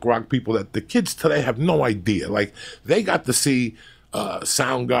fucking punk rock people that the kids today have no idea. Like, they got to see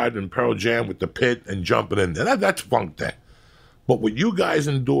Soundgarden and Pearl Jam with the pit and jumping in there. That's funk day. But what you guys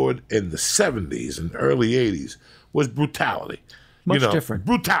endured in the 70s and early 80s was brutality. Much different.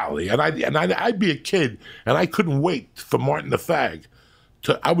 Brutality. And I'd be a kid, and I couldn't wait for Martin the Fag.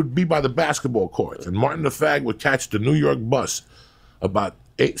 I would be by the basketball court, and Martin the Fag would catch the New York bus about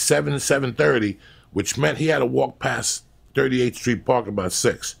 7:30, which meant he had to walk past 38th Street Park about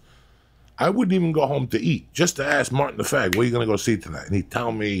 6. I wouldn't even go home to eat, just to ask Martin the Fag, what are you going to go see tonight? And he'd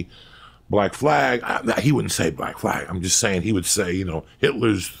tell me Black Flag. He wouldn't say Black Flag. I'm just saying he would say,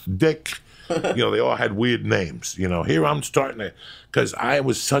 Hitler's dick. They all had weird names. Here I'm starting to, because I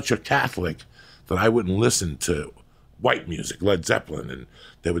was such a Catholic that I wouldn't listen to white music, Led Zeppelin, and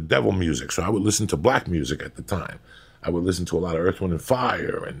they were devil music. So I would listen to black music at the time. I would listen to a lot of Earth, Wind, and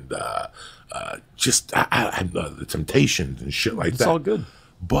Fire, and the Temptations and shit like that. It's all good.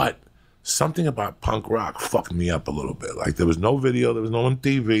 But something about punk rock fucked me up a little bit. Like, there was no video, there was no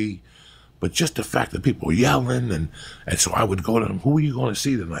MTV, but just the fact that people were yelling, and so I would go to him, who are you going to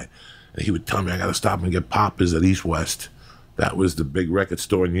see tonight? And he would tell me, I got to stop and get poppers at East West. That was the big record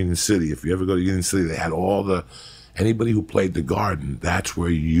store in Union City. If you ever go to Union City, they had anybody who played the Garden, that's where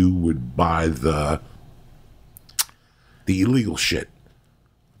you would buy the illegal shit.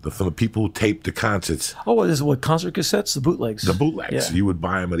 From the people who taped the concerts. Oh, this is what, concert cassettes? The bootlegs? The bootlegs. Yeah. You would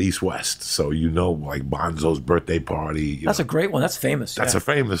buy them at East West. So, like Bonzo's birthday party. That's a great one. That's famous. That's a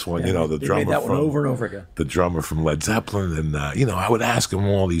famous one. Yeah. The they drummer made that one over and over again. The drummer from Led Zeppelin. And, I would ask him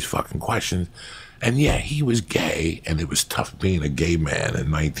all these fucking questions. And, yeah, he was gay. And it was tough being a gay man in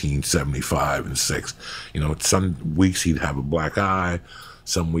 1975 and 6. Some weeks he'd have a black eye.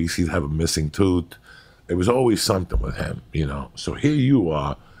 Some weeks he'd have a missing tooth. There was always something with him, you know. So here you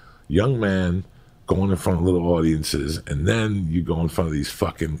are, young man, going in front of little audiences, and then you go in front of these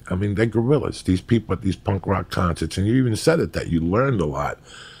fucking, I mean, they're gorillas, these people at these punk rock concerts, and you even said it, that you learned a lot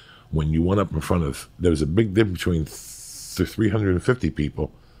when you went up in front of, there was a big difference between 350 people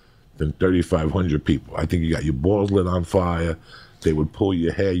than 3,500 people. I think you got your balls lit on fire, they would pull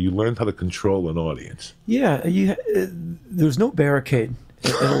your hair, you learned how to control an audience. Yeah, there's no barricade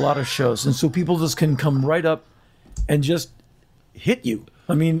at a lot of shows, and so people just can come right up and just hit you.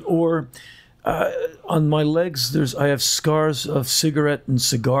 I mean, or on my legs, I have scars of cigarette and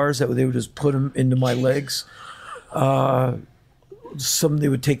cigars that they would just put them into my legs. Some they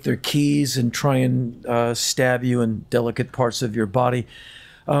would take their keys and try and stab you in delicate parts of your body.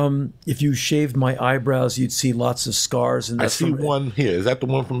 If you shaved my eyebrows, you'd see lots of scars. And I see one here. Is that the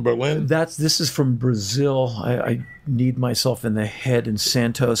one from Berlin? This is from Brazil. I kneed myself in the head in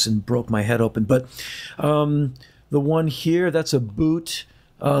Santos and broke my head open. But the one here, that's a boot.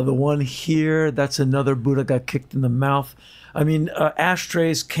 The one here, that's another boot. I got kicked in the mouth. I mean,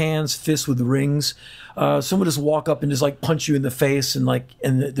 ashtrays, cans, fists with rings. Someone just walk up and just like punch you in the face, and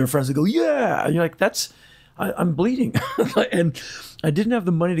their friends would go, yeah. And you're like, I'm bleeding. And I didn't have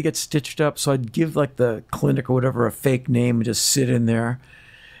the money to get stitched up, so I'd give like the clinic or whatever a fake name and just sit in there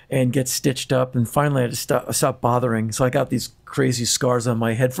and get stitched up. And finally I just stopped bothering. So I got these crazy scars on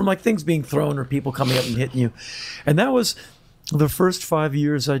my head from like things being thrown or people coming up and hitting you. And that was the first 5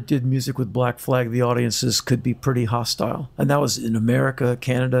 years I did music with Black Flag. The audiences could be pretty hostile. And that was in America,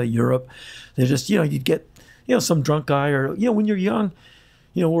 Canada, Europe. They're just, you'd get, some drunk guy, or, when you're young,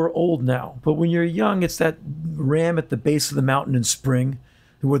 we're old now, but when you're young, it's that ram at the base of the mountain in spring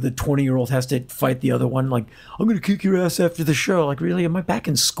where the 20-year-old has to fight the other one. Like, I'm going to kick your ass after the show. Like, really? Am I back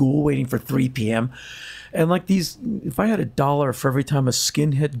in school waiting for 3 p.m.? And like if I had $1 for every time a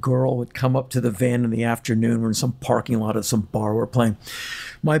skinhead girl would come up to the van in the afternoon, we're in some parking lot of some bar we're playing,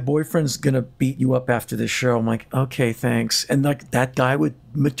 my boyfriend's going to beat you up after the show. I'm like, okay, thanks. And like that guy would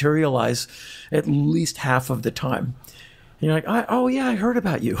materialize at least half of the time. And you're like, oh yeah, I heard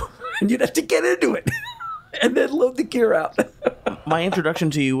about you. And you'd have to get into it and then load the gear out. My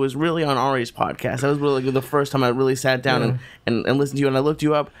introduction to you was really on Ari's podcast. That was really the first time I really sat down and listened to you, and I looked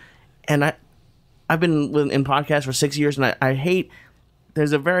you up. And I've been in podcasts for 6 years, and I hate,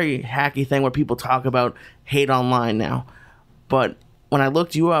 there's a very hacky thing where people talk about hate online now. But when I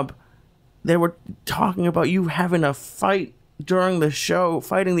looked you up, they were talking about you having a fight during the show,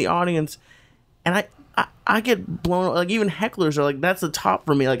 fighting the audience. And I get blown, like even hecklers are like, that's the top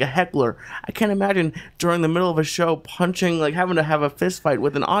for me, like a heckler. I can't imagine during the middle of a show punching, like having to have a fist fight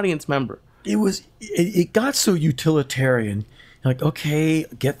with an audience member. It got so utilitarian. Like, okay,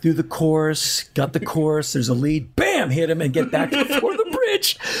 get through the chorus, got the chorus, there's a lead, bam, hit him and get back for the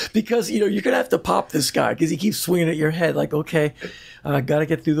bridge. Because, you're going to have to pop this guy because he keeps swinging at your head. Like, okay, got to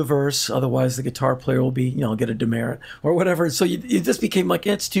get through the verse. Otherwise, the guitar player will be, get a demerit or whatever. So it just became like,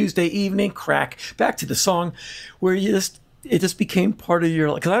 it's Tuesday evening, crack, back to the song where it just became part of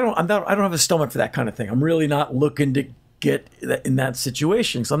your, because I don't have a stomach for that kind of thing. I'm really not looking to get in that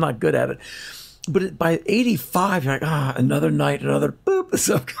situation because I'm not good at it. But by 85, you're like, another night, another boop,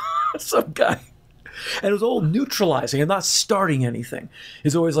 some guy. And it was all neutralizing and not starting anything.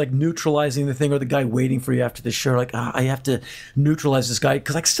 It's always like neutralizing the thing, or the guy waiting for you after the show. Like, I have to neutralize this guy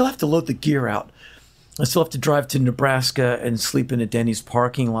because I still have to load the gear out. I still have to drive to Nebraska and sleep in a Denny's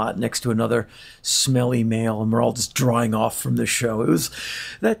parking lot next to another smelly male, and we're all just drying off from the show. It was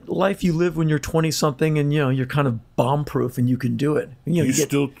that life you live when you're 20-something, and you're kind of bomb-proof, and you can do it. You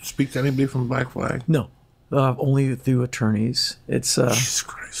still speak to anybody from Black Flag? No, only through attorneys. It's Jesus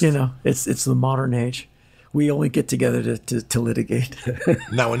Christ. It's the modern age. We only get together to litigate.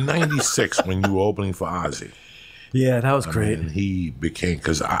 Now, in '96, when you were opening for Ozzy. Yeah, that was great. And he became,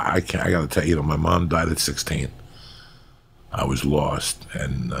 because I got to tell you, my mom died at 16. I was lost,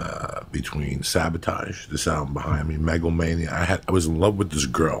 and between Sabotage, this album behind me, Megalomania, I was in love with this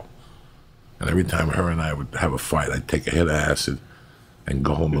girl. And every time her and I would have a fight, I'd take a hit of acid and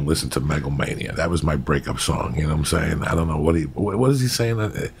go home and listen to Megalomania. That was my breakup song, you know what I'm saying? I don't know, what is he saying?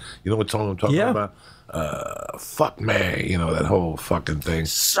 You know what song I'm talking about? Fuck me, that whole fucking thing.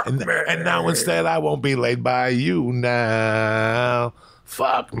 And now instead I won't be laid by you now.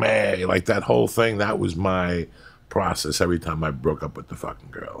 Fuck me. Like that whole thing, that was my process every time I broke up with the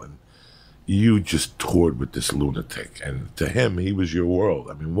fucking girl. And you just toured with this lunatic. And to him, he was your world.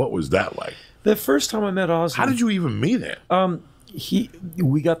 I mean, what was that like? The first time I met Ozzy. How did you even meet him?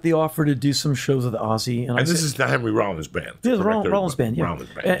 We got the offer to do some shows with Ozzy, and this is the Henry Rollins band. Yeah, the Rollins band. Yeah, Rollins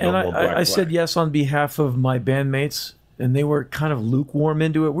band. And I said yes on behalf of my bandmates and they were kind of lukewarm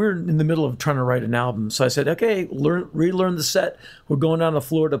into it. We were in the middle of trying to write an album. So I said, okay, relearn the set. We're going down to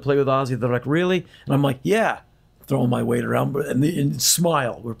Florida to play with Ozzy. They're like, really? And I'm like, yeah. Throwing my weight around and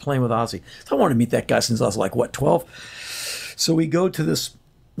smile. We're playing with Ozzy. So I wanted to meet that guy since I was like, what, 12? So we go to this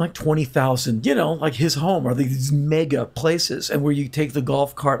like 20,000, like his home or these mega places, and where you take the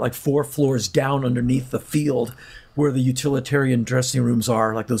golf cart like 4 floors down underneath the field where the utilitarian dressing rooms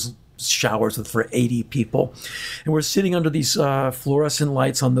are, like those showers for 80 people. And we're sitting under these fluorescent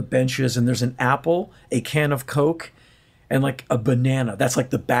lights on the benches, and there's an apple, a can of Coke, and like a banana. That's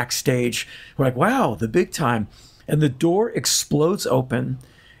like the backstage. We're like, wow, the big time. And the door explodes open,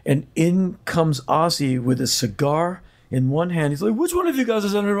 and in comes Ozzy with a cigar in one hand. He's like, which one of you guys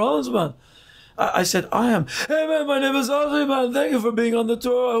is Henry Rollins, man? I said, I am. Hey, man, my name is Ozzy, man. Thank you for being on the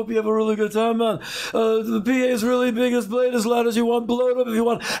tour. I hope you have a really good time, man. The PA is really big. It's played as loud as you want. Blow it up if you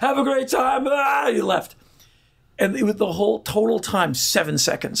want. Have a great time. He left. And it was the whole total time, 7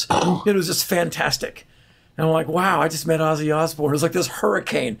 seconds. It was just fantastic. And I'm like, wow, I just met Ozzy Osbourne. It was like this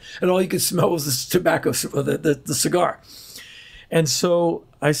hurricane, and all you could smell was this tobacco, the cigar. And so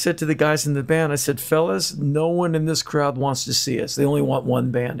I said to the guys in the band, I said, fellas, no one in this crowd wants to see us. They only want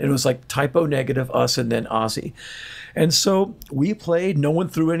one band. And it was like Typo Negative, us, and then Ozzy. And so we played. No one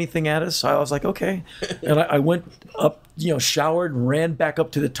threw anything at us. I was like, okay. And I went up, showered, and ran back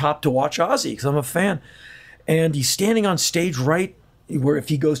up to the top to watch Ozzy because I'm a fan. And he's standing on stage right where if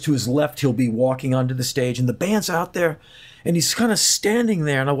he goes to his left, he'll be walking onto the stage, and the band's out there, and he's kind of standing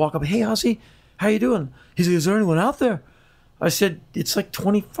there, and I walk up, hey, Ozzy, how you doing? He said, is there anyone out there? I said, it's like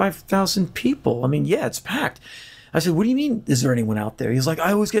 25,000 people. I mean, yeah, it's packed. I said, what do you mean, is there anyone out there? He's like,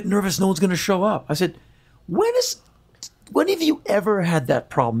 I always get nervous no one's going to show up. I said, when have you ever had that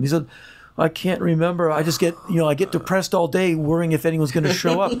problem? He said, I can't remember. I just get, I get depressed all day worrying if anyone's going to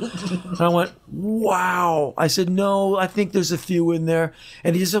show up. And I went, wow. I said, no, I think there's a few in there.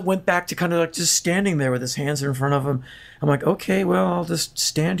 And he just went back to kind of like just standing there with his hands in front of him. I'm like, okay, well, I'll just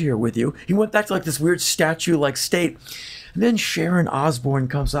stand here with you. He went back to like this weird statue-like state. And then Sharon Osbourne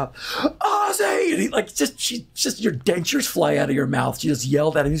comes up, Ozzy! And he like just your dentures fly out of your mouth. She just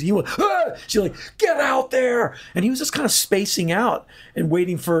yelled at him. He went, ah! She's like, get out there! And he was just kind of spacing out and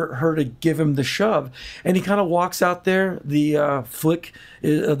waiting for her to give him the shove. And he kind of walks out there. The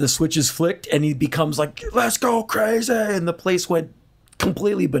the switch is flicked, and he becomes like, let's go crazy! And the place went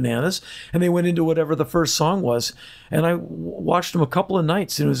completely bananas, and they went into whatever the first song was. And I watched him a couple of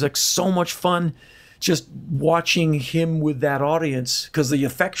nights, and it was like so much fun. Just watching him with that audience, because the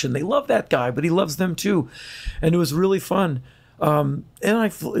affection, they love that guy, but he loves them too. And it was really fun. And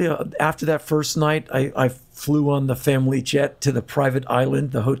after that first night, I flew on the family jet to the private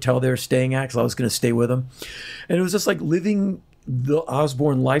island, the hotel they were staying at, because I was going to stay with them. And it was just like living the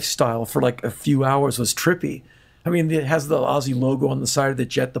Osbourne lifestyle for like a few hours was trippy. I mean, it has the Ozzy logo on the side of the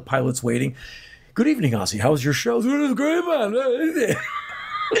jet, the pilot's waiting. Good evening, Ozzy. How was your show? It was great, man.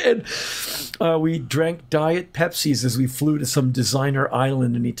 And we drank Diet Pepsis as we flew to some designer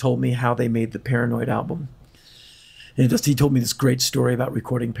island, and he told me how they made the Paranoid album. And he told me this great story about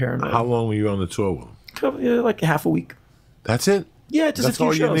recording Paranoid. How long were you on the tour with him? Like half a week. That's it? Yeah, just That's a few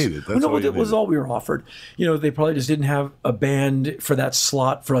all shows. you needed. That was all we were offered. They probably just didn't have a band for that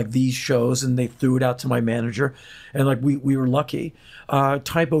slot for like these shows, and they threw it out to my manager, and like we were lucky.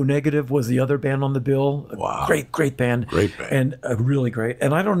 Typo Negative was the other band on the bill. Wow, great band, and really great.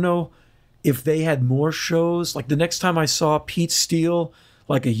 And I don't know if they had more shows. Like the next time I saw Pete Steele,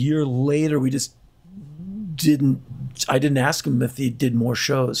 like a year later, we just didn't. I didn't ask him if he did more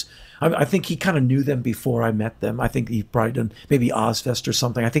shows. I think he kind of knew them before I met them. I think he probably done maybe Ozfest or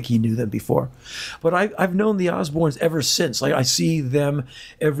something. I think he knew them before. But I've known the Osbournes ever since. Like I see them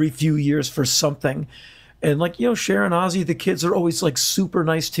every few years for something. And like, Sharon, Ozzy, the kids are always like super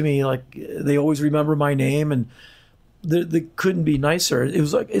nice to me. Like they always remember my name, and they couldn't be nicer. It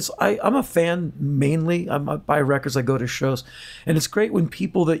was like, I'm a fan mainly. I buy records, I go to shows. And it's great when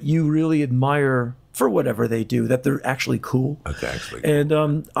people that you really admire for whatever they do, that they're actually cool. That's actually cool. And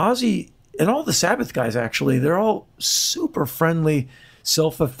Ozzy and all the Sabbath guys, actually, they're all super friendly,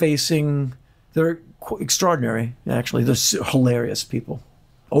 self-effacing. They're extraordinary, actually. They're hilarious people.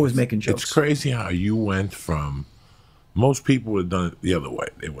 Always making jokes. It's crazy how you went from, most people would have done it the other way.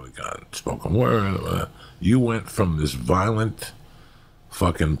 They would have gone spoken word. You went from this violent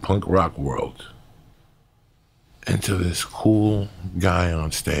fucking punk rock world into this cool guy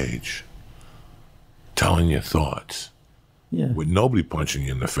on stage telling your thoughts. Yeah. With nobody punching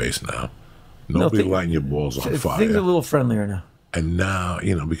you in the face now. Nobody lighting your balls on fire. Things are a little friendlier now. And now,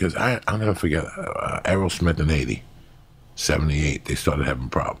 because I'll never forget Aerosmith in 80, 78, they started having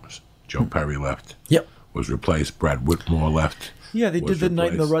problems. Joe Perry left. Yep. was replaced. Brad Whitmore left. Yeah, they was did the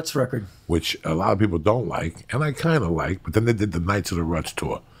Night in the replaced, Ruts record. which a lot of people don't like, and I kind of like. But then they did the Knights of the Ruts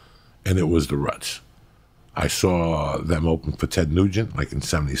tour, and it was the Ruts. I saw them open for Ted Nugent, like in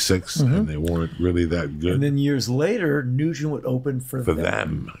 '76, and they weren't really that good. And then years later, Nugent would open for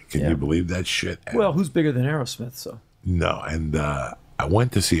them. Can you believe that shit? Well, who's bigger than Aerosmith? So no, and I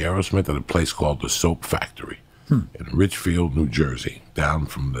went to see Aerosmith at a place called the Soap Factory in Richfield, New Jersey, down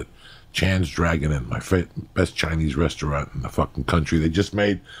from the Chan's Dragon Inn, my best Chinese restaurant in the fucking country. They just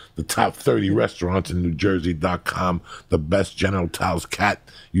made the top 30 restaurants in NewJersey.com the best General Tao's cat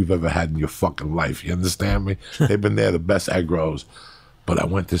you've ever had in your fucking life. You understand me? They've been there, the best egg rolls. But I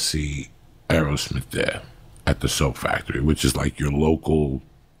went to see Aerosmith there at the Soap Factory, which is like your local,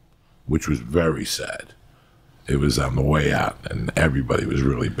 which was very sad. It was on the way out, and everybody was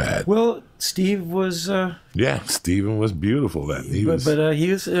really bad. Well, Steve was. Yeah, Steven was beautiful then. He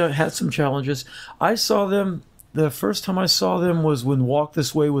had some challenges. I saw them. The first time I saw them was when "Walk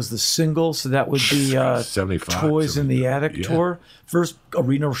This Way" was the single, so that would be 75, Toys in the Attic tour. First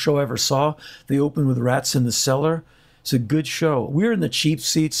arena show I ever saw. They opened with Rats in the Cellar. It's a good show. We were in the cheap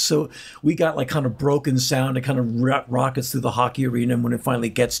seats, so we got like kind of broken sound. It kind of rockets through the hockey arena, and when it finally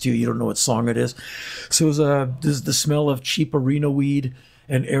gets to you, you don't know what song it is. So it was there's the smell of cheap arena weed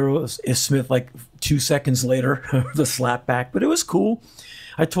and Aerosmith like 2 seconds later, the slap back. But it was cool.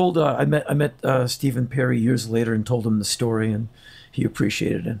 I met Stephen Perry years later and told him the story, and he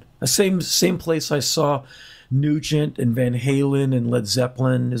appreciated it. The same place I saw Nugent and Van Halen and Led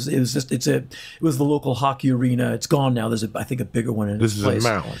Zeppelin. It was the local hockey arena. It's gone now. There's I think a bigger one in this is place. in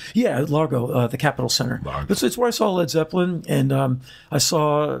Maryland. Yeah, Largo, the Capitol Center. It's where I saw Led Zeppelin, and I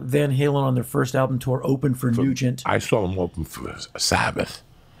saw Van Halen on their first album tour open for Nugent. I saw them open for Sabbath.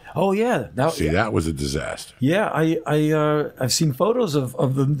 Oh yeah, that was a disaster. Yeah, I've seen photos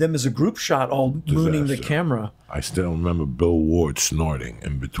of them as a group shot, all mooning the camera. I still remember Bill Ward snorting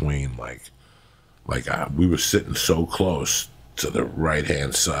in between, we were sitting so close to the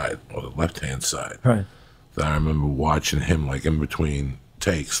right-hand side or the left-hand side. Right. That I remember watching him, in between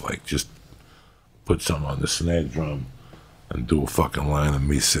takes, just put something on the snare drum and do a fucking line, and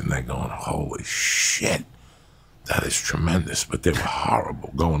me sitting there going, holy shit, that is tremendous. But they were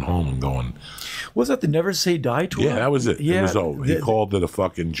horrible, going home and going... Was that the Never Say Die tour? Yeah, that was it. Yeah, it was over. He called it a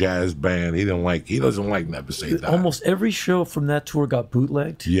fucking jazz band. He doesn't like Never Say Die. Almost every show from that tour got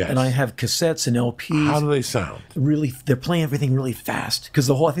bootlegged. Yes. And I have cassettes and LPs. How do they sound? Really, they're playing everything really fast because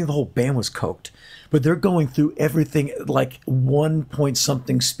I think the whole band was coked. But they're going through everything like 1 point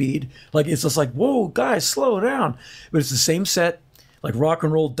something speed. It's just like, whoa, guys, slow down. But it's the same set. Like Rock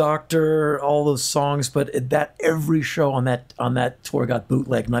and Roll Doctor, all those songs, but every show on that tour got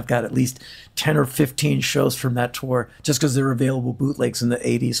bootlegged, and I've got at least 10 or 15 shows from that tour just because there were available bootlegs in the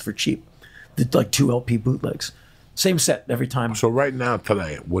 80s for cheap, like 2 LP bootlegs. Same set every time. So right now,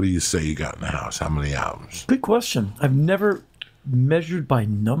 today, what do you say you got in the house? How many albums? Good question. I've never measured by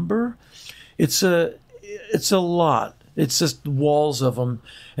number. It's a lot. It's just walls of them,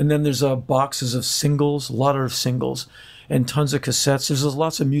 and then there's boxes of singles, a lot of singles. And tons of cassettes. There's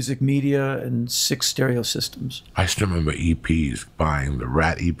lots of music media and 6 stereo systems. I still remember EPs, buying the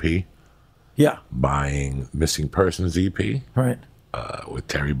Rat EP. Yeah. Buying Missing Persons EP. Right. With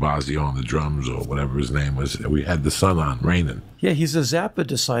Terry Bozzio on the drums or whatever his name was. We had the sun on, raining. Yeah, he's a Zappa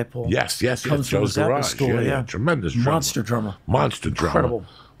disciple. Yes. Comes from Joe's Zappa Garage. School, yeah. Tremendous drummer. Monster drummer. Incredible.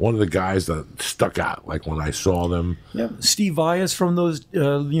 One of the guys that stuck out, when I saw them. Yeah, Steve Vai from those,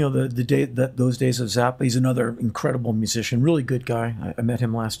 those days of Zappa. He's another incredible musician, really good guy. I met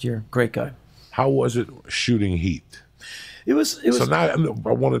him last year. Great guy. How was it shooting Heat? It was. So now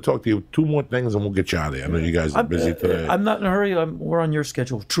I want to talk to you 2 more things, and we'll get you out of here. I know you guys are busy today. I'm not in a hurry. We're on your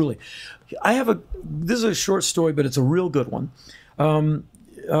schedule, truly. This is a short story, but it's a real good one. I'm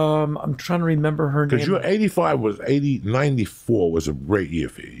trying to remember her name. Because your 94 was a great year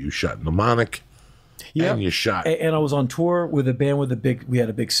for you. You shot Mnemonic, and you shot. And I was on tour with a band we had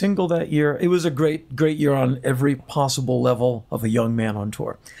a big single that year. It was a great year on every possible level of a young man on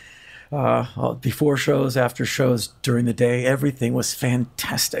tour. Before shows, after shows, during the day, everything was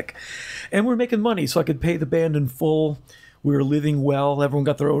fantastic. And we're making money, so I could pay the band in full. We were living well. Everyone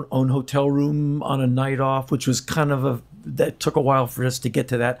got their own hotel room on a night off, which was kind of that took a while for us to get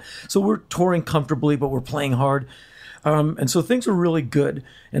to that. So we're touring comfortably, but we're playing hard. And so things were really good.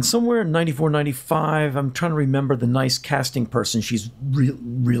 And somewhere in 94, 95, I'm trying to remember the nice casting person. She's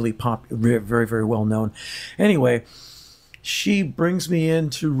really popular, very, very well known. Anyway, she brings me in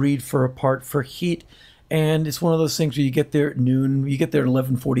to read for a part for Heat. And it's one of those things where you get there at noon, you get there at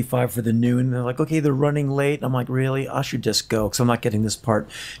 11:45 for the noon, and they're like, okay, they're running late. And I'm like, really? I should just go because I'm not getting this part.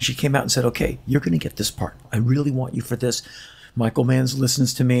 She came out and said, okay, you're going to get this part. I really want you for this. Michael Mann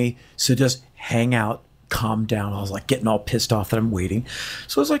listens to me, so just hang out, calm down. I was like getting all pissed off that I'm waiting.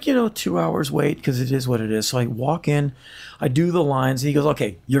 So it's like, 2 hours wait because it is what it is. So I walk in, I do the lines, and he goes,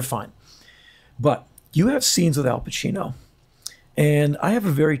 okay, you're fine. But you have scenes with Al Pacino. And I have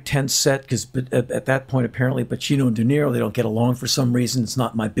a very tense set because at that point, apparently, Pacino and De Niro, they don't get along for some reason. It's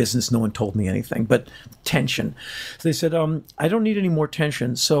not my business. No one told me anything, but tension. So they said, I don't need any more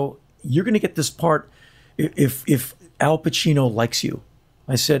tension. So you're going to get this part if Al Pacino likes you.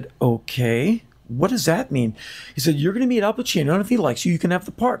 I said, okay, what does that mean? He said, you're going to meet Al Pacino, and if he likes you, you can have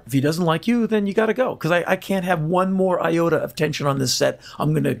the part. If he doesn't like you, then you got to go because I can't have one more iota of tension on this set.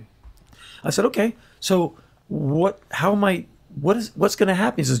 I said, okay, so what's going to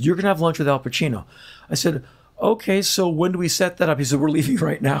happen? He says, you're going to have lunch with Al Pacino. I said, okay, so when do we set that up? He said, we're leaving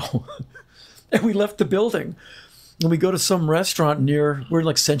right now. And we left the building. And we go to some restaurant we're in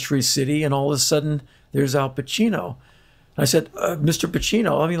like Century City, and all of a sudden there's Al Pacino. I said, Mr.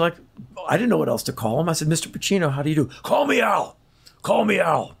 Pacino. I mean, like, I didn't know what else to call him. I said, Mr. Pacino, how do you do? Call me Al. Call me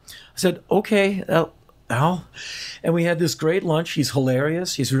Al. I said, okay, Al. And we had this great lunch. He's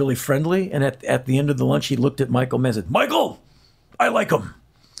hilarious. He's really friendly. And at the end of the lunch, he looked at Michael Mann and said, Michael, I like him.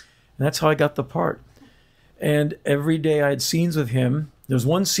 And that's how I got the part. And every day I had scenes with him. There was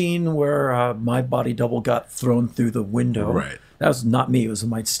one scene where my body double got thrown through the window. Right. That was not me. It was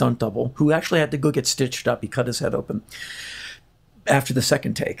my stunt double, who actually had to go get stitched up. He cut his head open after the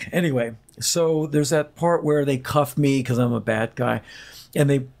second take. Anyway, so there's that part where they cuff me because I'm a bad guy. And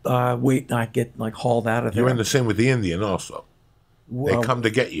they wait, and I get like hauled out of there. You're in the same with the Indian also. They come to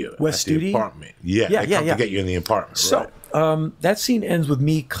get you West at the Studi? apartment. Yeah, they come to get you in the apartment. So right. That scene ends with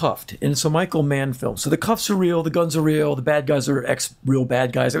me cuffed. And it's a Michael Mann film. So the cuffs are real, the guns are real, the bad guys are ex-real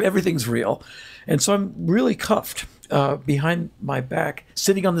bad guys. Everything's real. And so I'm really cuffed behind my back,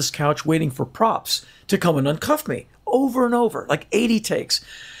 sitting on this couch waiting for props to come and uncuff me over and over, like 80 takes.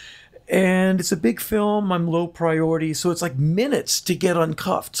 And it's a big film. I'm low priority. So it's like minutes to get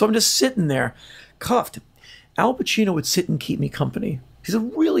uncuffed. So I'm just sitting there cuffed. Al Pacino would sit and keep me company. He's a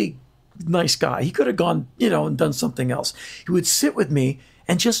really nice guy. He could have gone, and done something else. He would sit with me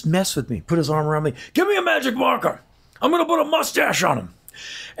and just mess with me, put his arm around me. Give me a magic marker. I'm going to put a mustache on him.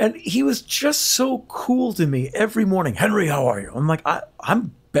 And he was just so cool to me every morning. Henry, how are you? I'm like,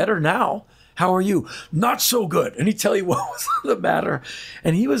 I'm better now. How are you? Not so good. And he'd tell you what was the matter.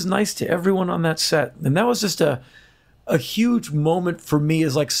 And he was nice to everyone on that set. And that was just a huge moment for me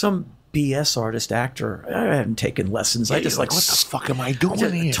as like some BS artist actor. I haven't taken lessons. I just like, what the fuck am I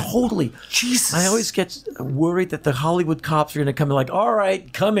doing here? Totally. Jesus. I always get worried that the Hollywood cops are going to come in like, all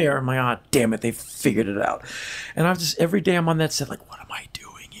right, come here. I'm like, oh, damn it. They figured it out. And I'm just, every day I'm on that set, like, what am I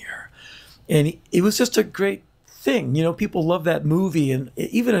doing here? And it was just a great thing. People love that movie. And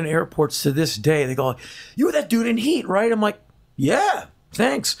even in airports to this day, they go, you were that dude in Heat, right? I'm like, yeah,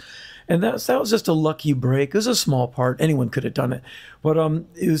 thanks. And that was just a lucky break. It was a small part. Anyone could have done it. But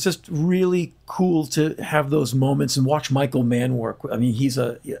it was just really cool to have those moments and watch Michael Mann work. I mean, he's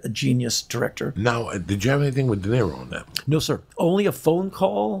a genius director. Now, did you have anything with De Niro on that? No, sir. Only a phone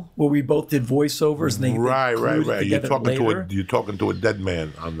call where we both did voiceovers. And they right. You're talking to a dead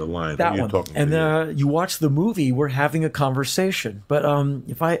man on the line. That one. And you watch the movie, we're having a conversation. But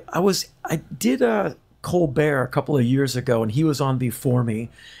I did Colbert a couple of years ago, and he was on before me,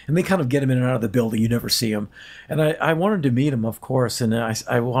 and they kind of get him in and out of the building. You never see him. And I wanted to meet him, of course, and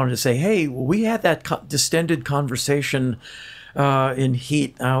I wanted to say, hey, we had that distended conversation in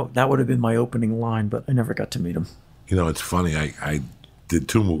Heat. Now, that would have been my opening line, but I never got to meet him. It's funny. I did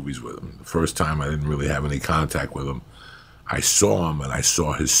 2 movies with him. The first time I didn't really have any contact with him. I saw him, and I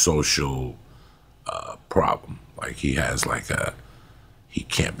saw his social problem. Like, he has like he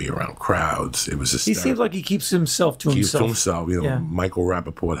can't be around crowds. It was hysterical. He seems like he keeps himself to himself. Yeah. Michael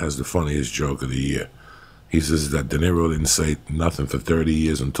Rappaport has the funniest joke of the year. He says that De Niro didn't say nothing for 30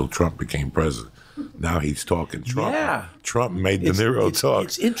 years until Trump became president. Now he's talking Trump. Yeah. Trump made De Niro talk.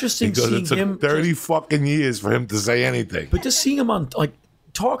 It's interesting because seeing it took him 30 fucking years for him to say anything. But just seeing him on like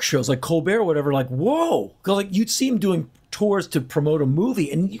talk shows like Colbert or whatever, like, whoa. Because like you'd see him doing tours to promote a movie,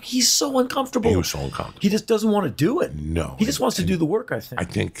 and he's so uncomfortable. He was so uncomfortable. He just doesn't want to do it. No. He just wants to do the work, I think. I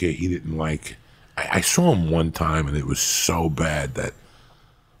think he didn't like... I saw him one time, and it was so bad that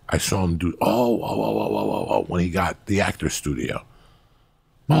I saw him do... when he got the Actors Studio.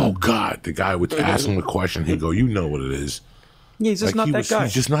 Oh, God. The guy would ask him a question. He'd go, you know what it is. Yeah, he's just not that guy.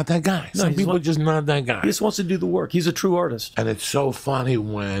 He's just not that guy. Some people are just not that guy. He just wants to do the work. He's a true artist. And it's so funny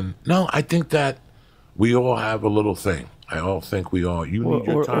when... No, I think that We all have a little thing. I all think we all. You need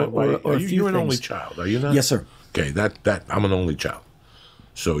your time. You're an only child, are you not? Yes, sir. Okay, that I'm an only child.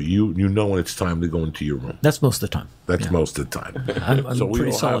 So you know when it's time to go into your room. That's most of the time. That's most of the time. I'm so a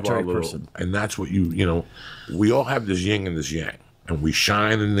pretty solitary little, person. and that's what you know. We all have this yin and this yang, and we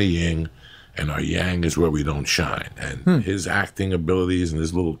shine in the yin, and our yang is where we don't shine. And his acting abilities and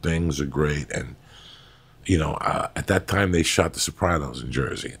his little things are great. And you know, at that time they shot The Sopranos in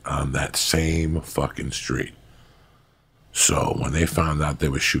Jersey on that same fucking street. So when they found out they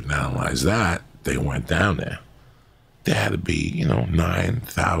were shooting Analyze That, they went down there. There had to be,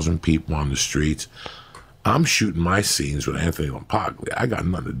 9,000 people on the streets. I'm shooting my scenes with Anthony Lampaglia. I got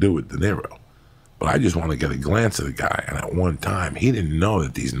nothing to do with De Niro. But I just want to get a glance at the guy. And at one time, he didn't know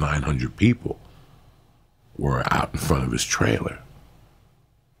that these 900 people were out in front of his trailer.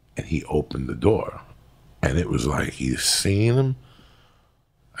 And he opened the door. And it was like he's seen him.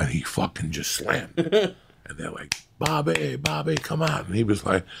 And he fucking just slammed it. And they're like, Bobby, come out. And he was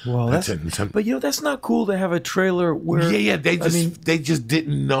like, well, that's it. But, that's not cool to have a trailer where... Yeah, they just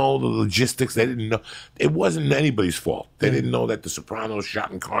didn't know the logistics. They didn't know. It wasn't anybody's fault. They didn't know that The Sopranos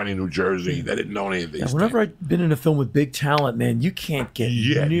shot in Kearny, New Jersey. They didn't know any of these things. Whenever I've been in a film with big talent, man, you can't get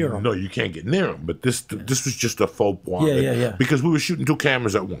near them. No, you can't get near them. But this was just a faux pas. Yeah. Because we were shooting 2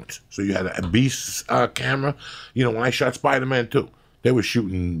 cameras at once. So you had a B camera. When I shot Spider-Man 2. They were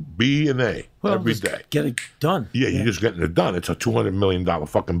shooting B and A every day. Get it done. Yeah, you're just getting it done. It's a $200 million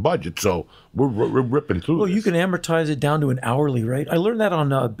fucking budget, so we're ripping through. Well, you can amortize it down to an hourly rate. I learned that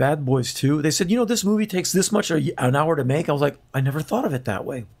on Bad Boys 2. They said, this movie takes this much an hour to make. I was like, I never thought of it that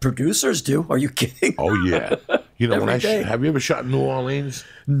way. Producers do. Are you kidding? Oh yeah. Have you ever shot in New Orleans?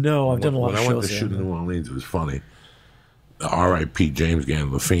 No, I've done a lot of shows. When I went to shoot in New Orleans, it was funny. R.I.P. James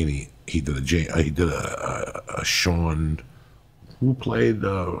Gandolfini. He did a Sean. Who played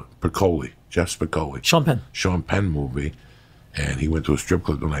Spicoli, Jeff Spicoli? Sean Penn movie. And he went to a strip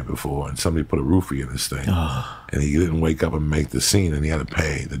club the night before, and somebody put a roofie in his thing. And he didn't wake up and make the scene, and he had to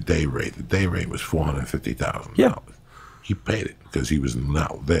pay the day rate. The day rate was $450,000. Yeah. He paid it because he was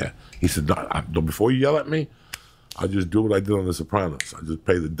not there. He said, before you yell at me, I'll just do what I did on The Sopranos. I'll just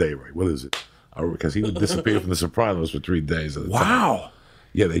pay the day rate. What is it? Because he would disappear from The Sopranos for 3 days at a time. Wow.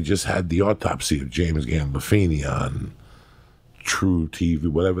 Yeah, they just had the autopsy of James Gandolfini on True TV,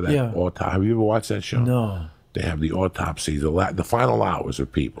 whatever that autopsy. Have you ever watched that show? No. They have the autopsy, the final hours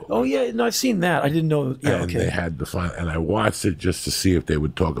of people. Oh yeah, no, I've seen that. I didn't know. Yeah, and they had the final, and I watched it just to see if they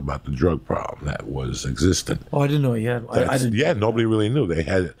would talk about the drug problem that was existent. Oh, I didn't know yet. I didn't. Yeah, nobody really knew. They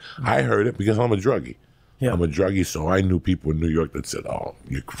had it. I heard it because I'm a druggie. Yeah. I'm a druggie, so I knew people in New York that said, "Oh,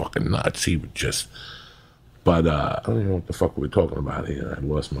 you're fucking nuts." He would just. But I don't even know what the fuck we're talking about here. I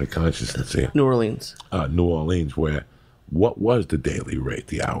lost my consciousness here. New Orleans. New Orleans, where. What was the daily rate,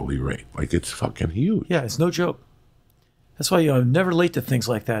 the hourly rate? Like, it's fucking huge. Yeah, it's no joke. That's why I'm never late to things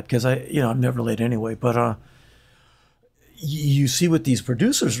like that, because I'm never late anyway. But you see what these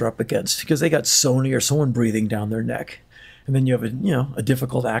producers are up against, because they got Sony or someone breathing down their neck. And then you have a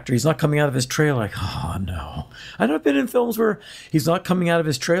difficult actor. He's not coming out of his trailer. Like, oh no. I've been in films where he's not coming out of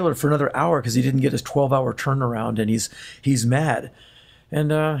his trailer for another hour because he didn't get his 12-hour turnaround, and he's mad. And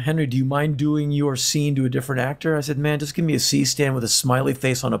Henry, do you mind doing your scene to a different actor? I said, man, just give me a C-stand with a smiley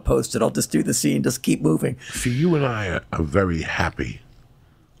face on a Post-it. I'll just do the scene. Just keep moving. See, you and I are very happy.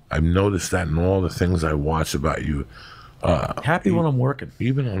 I've noticed that in all the things I watch about you. Happy when I'm working.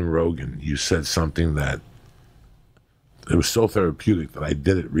 Even on Rogan, you said something that it was so therapeutic that I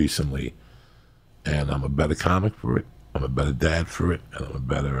did it recently. And I'm a better comic for it. I'm a better dad for it. And I'm a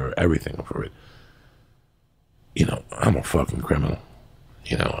better everything for it. I'm a fucking criminal.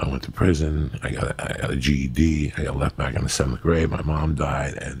 I went to prison. I got a GED. I got left back in the 7th grade. My mom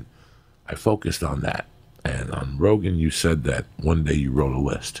died, and I focused on that. And on Rogan, you said that one day you wrote a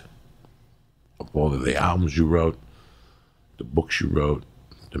list of all of the albums you wrote, the books you wrote,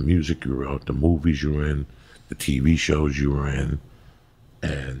 the music you wrote, the movies you were in, the TV shows you were in.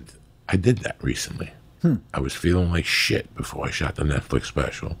 And I did that recently. I was feeling like shit before I shot the Netflix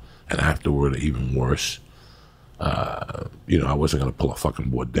special, and afterward, even worse. I wasn't going to pull a fucking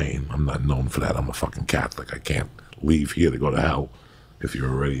Bourdain. I'm not known for that. I'm a fucking Catholic. I can't leave here to go to hell if you're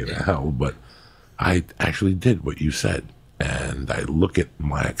already in hell. But I actually did what you said. And I look at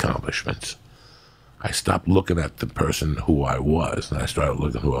my accomplishments. I stopped looking at the person who I was, and I started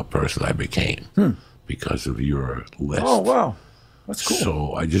looking at the person I became because of your list. Oh, wow. That's cool.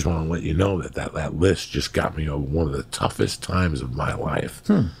 So I just want to let you know that list just got me over one of the toughest times of my life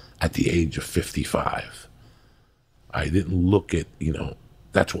at the age of 55. I didn't look at,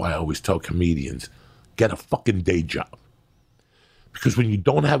 that's why I always tell comedians, get a fucking day job. Because when you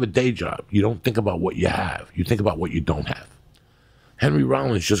don't have a day job, you don't think about what you have. You think about what you don't have. Henry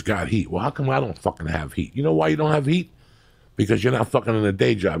Rollins just got heat. Well, how come I don't fucking have heat? You know why you don't have heat? Because you're not fucking in a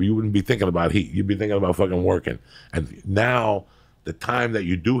day job. You wouldn't be thinking about heat. You'd be thinking about fucking working. And now, the time that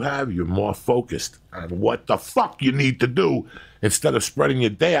you do have, you're more focused on what the fuck you need to do instead of spreading your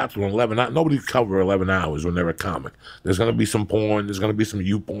day out to 11 hours. Nobody can cover 11 hours when they're a comic. There's going to be some porn. There's going to be some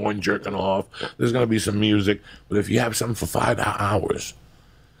you porn jerking off. There's going to be some music. But if you have something for 5 hours,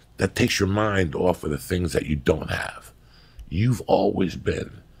 that takes your mind off of the things that you don't have. You've always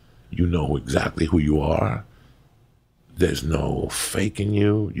been. You know exactly who you are. There's no faking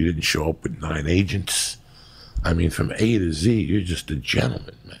you. You didn't show up with 9 agents. I mean, from A to Z, you're just a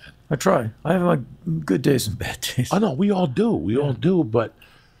gentleman, man. I try. I have my good days and bad days. I know, we all do. We all do. But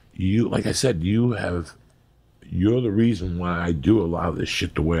you, like I said, you're the reason why I do a lot of this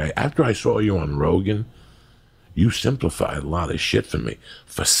shit the way after I saw you on Rogan, you simplified a lot of shit for me.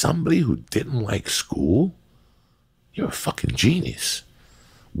 For somebody who didn't like school, you're a fucking genius.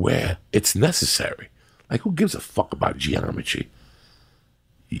 Where it's necessary. Like, who gives a fuck about geometry?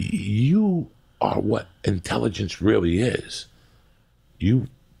 You are what intelligence really is. You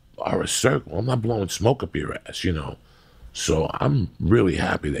are a circle. I'm not blowing smoke up your ass, you know. So I'm really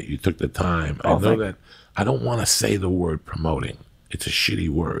happy that you took the time. I know that I don't want to say the word promoting. It's a shitty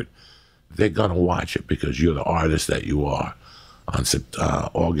word. They're going to watch it because you're the artist that you are. On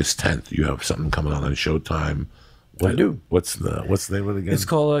August 10th, you have something coming on Showtime. I do. What's the name of it again? It's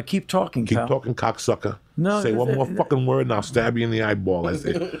called Keep Talking, Keep pal. Talking, cocksucker. No, say one more fucking word and I'll stab you in the eyeball. I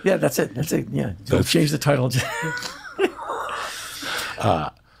say. Yeah, that's it. That's it. Yeah, don't change the title.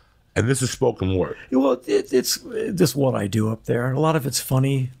 And this is spoken word. Well, it's just what I do up there. A lot of it's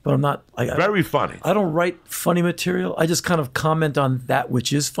funny, but I'm not. Very funny. I don't write funny material. I just kind of comment on that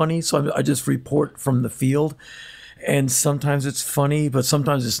which is funny. So I just report from the field. And sometimes it's funny, but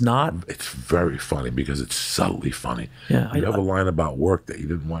sometimes it's not. It's very funny because it's subtly funny. Yeah, you have a line about work that you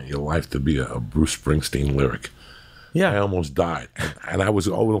didn't want your life to be a Bruce Springsteen lyric. Yeah. I almost died. And I was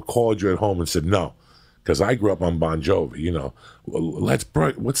almost called you at home and said no. Because I grew up on Bon Jovi, you know. Let's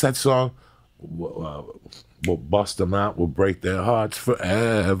break, what's that song? We'll bust them out, we'll break their hearts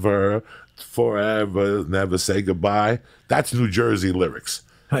forever, forever, never say goodbye. That's New Jersey lyrics.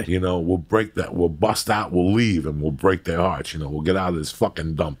 Right. You know, we'll break that, we'll bust out, we'll leave, and we'll break their hearts. You know, we'll get out of this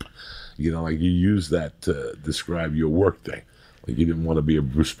fucking dump. You know, like you use that to describe your work thing. Like you didn't want to be a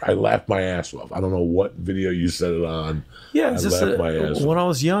Bruce. I laughed my ass off. I don't know what video you said it on. Yeah, it's just when I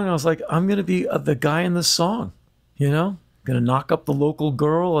was young, I was like, I'm going to be the guy in the song. You know, I'm going to knock up the local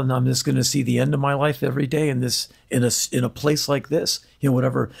girl, and I'm just going to see the end of my life every day in a place like this. You know,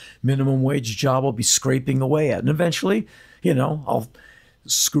 whatever minimum wage job I'll be scraping away at, and eventually, you know, I'll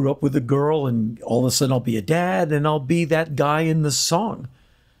screw up with a girl, and all of a sudden I'll be a dad, and I'll be that guy in the song.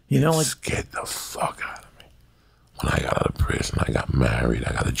 You know, like scared the fuck out of me. When I got out of prison, I got married.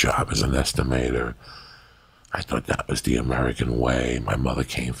 I got a job as an estimator. I thought that was the American way. My mother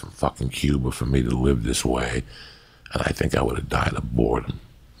came from fucking Cuba for me to live this way, and I think I would have died of boredom.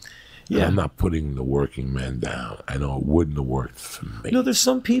 Yeah. And I'm not putting the working men down. I know it wouldn't have worked for me. No, there's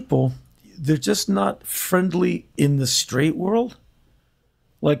some people, they're just not friendly in the straight world.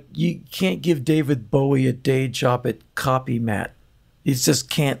 Like, you can't give David Bowie a day job at Copy Mat. He just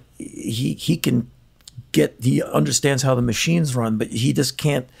can't. He can he understands how the machines run, but he just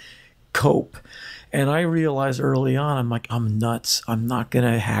can't cope. And I realized early on, I'm like, I'm nuts. I'm not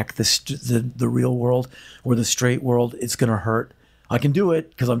going to hack the real world or the straight world. It's going to hurt. I can do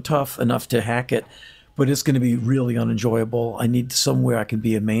it because I'm tough enough to hack it, but it's going to be really unenjoyable. I need somewhere I can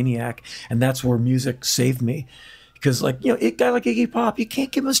be a maniac. And that's where music saved me. Because, like, you know, a guy like Iggy Pop, you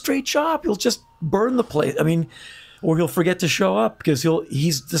can't give him a straight job. He'll just burn the place. I mean, or he'll forget to show up because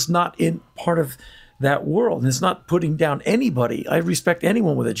he's just not in part of that world. And it's not putting down anybody. I respect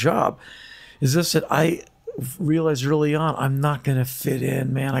anyone with a job. It's just that I realized early on, I'm not going to fit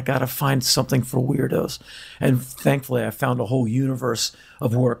in, man. I got to find something for weirdos. And thankfully, I found a whole universe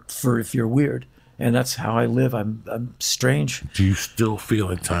of work for if you're weird. And that's how I live. I'm strange. Do you still feel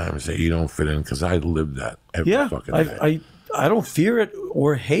at times that you don't fit in? Because I live that every fucking day. I don't fear it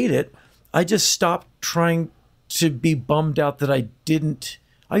or hate it. I just stopped trying to be bummed out that I didn't.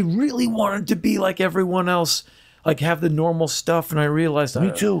 I really wanted to be like everyone else, like have the normal stuff. And I realized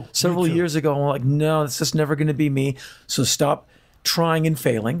Me too. Several years ago, I'm like, no, it's just never going to be me. So stop trying and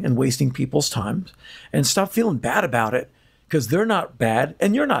failing and wasting people's time and stop feeling bad about it. Because they're not bad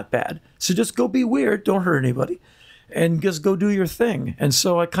and you're not bad. So just go be weird, don't hurt anybody, and just go do your thing. And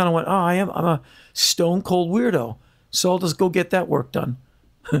so I kind of went, I'm a stone cold weirdo. So I'll just go get that work done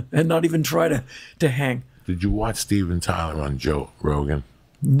and not even try to hang. Did you watch Steven Tyler on Joe Rogan?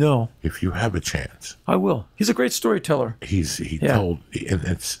 No. If you have a chance, I will. He's a great storyteller. he told, and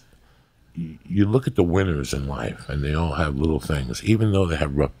it's, you look at the winners in life, and they all have little things, even though they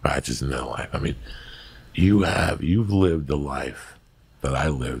have rough patches in their life. I mean, you've lived the life that I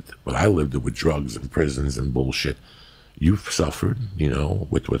lived, but I lived it with drugs and prisons and bullshit. You've suffered,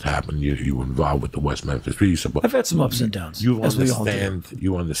 with what happened. You were involved with the West Memphis Police. I've had some ups and downs. You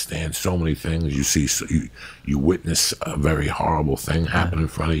understand so many things. You see, you witness a very horrible thing happen in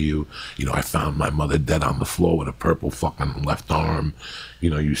front of you. I found my mother dead on the floor with a purple fucking left arm.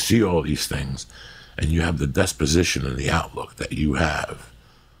 You see all these things, and you have the disposition and the outlook that you have,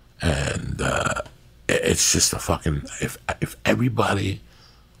 and it's just a fucking. If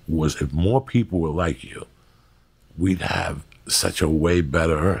more people were like you, we'd have such a way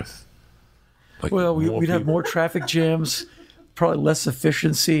better Earth. We'd have more traffic jams, probably less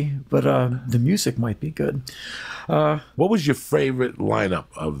efficiency, but the music might be good. What was your favorite lineup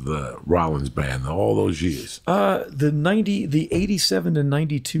of the Rollins band all those years? The 87 to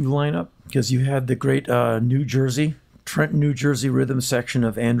 92 lineup, because you had the great Trenton, New Jersey rhythm section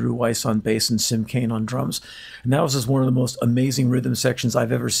of Andrew Weiss on bass and Sim Kane on drums. And that was just one of the most amazing rhythm sections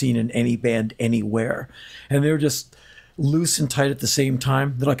I've ever seen in any band anywhere. And they were just loose and tight at the same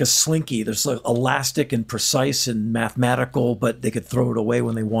time. They're like a slinky. They're like elastic and precise and mathematical, but they could throw it away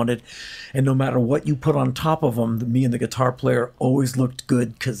when they wanted. And no matter what you put on top of them, me and the guitar player always looked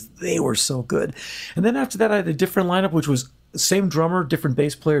good because they were so good. And then after that, I had a different lineup, which was same drummer, different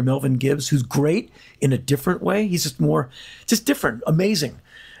bass player, Melvin Gibbs, who's great in a different way. He's just different, amazing.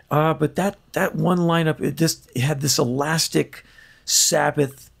 But that one lineup, it had this elastic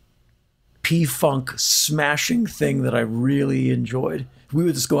Sabbath P-Funk smashing thing that I really enjoyed. We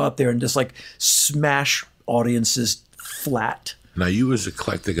would just go out there and just like smash audiences flat. Now, you as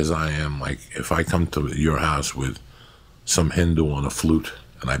eclectic as I am, like if I come to your house with some Hindu on a flute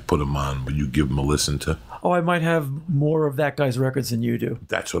and I put him on, would you give him a listen to? Oh, I might have more of that guy's records than you do.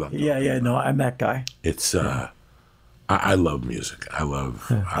 That's what I'm talking about. No, I'm that guy. It's I love music.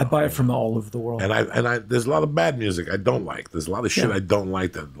 I buy it from all over the world. And I there's a lot of bad music I don't like. There's a lot of shit I don't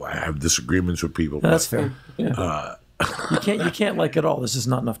like that I have disagreements with people. That's fair. Yeah. You can't like it all. There's just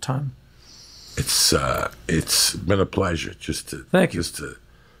not enough time. It's been a pleasure just to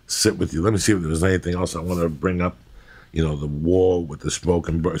sit with you. Let me see if there's anything else I want to bring up. The war with the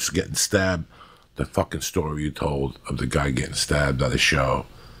smoking birds getting stabbed. The fucking story you told of the guy getting stabbed at a show.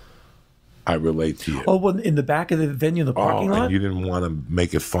 I relate to you. Oh, well, in the back of the venue, in the parking lot? And you didn't want to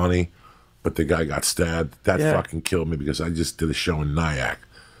make it funny, but the guy got stabbed. That fucking killed me because I just did a show in Nyack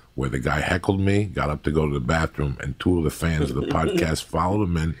where the guy heckled me, got up to go to the bathroom, and two of the fans of the podcast followed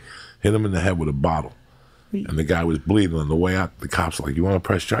him in, hit him in the head with a bottle. And the guy was bleeding on the way out. The cops were like, you want to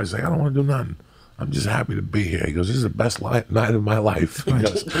press charges? He's like, I don't want to do nothing. I'm just happy to be here. He goes, this is the best night of my life. He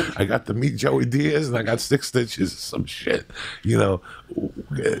goes, I got to meet Joey Diaz and I got 6 stitches, some shit.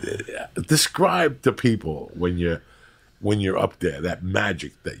 Describe to people when you're up there, that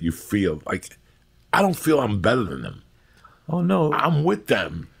magic that you feel. Like, I don't feel I'm better than them. Oh, no. I'm with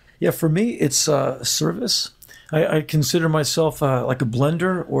them. Yeah, for me, it's service. I consider myself like a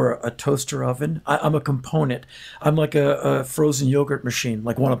blender or a toaster oven. I'm a component. I'm like a frozen yogurt machine.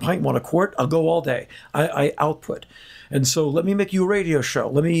 Like, want a pint, want a quart? I'll go all day. I output. And so let me make you a radio show.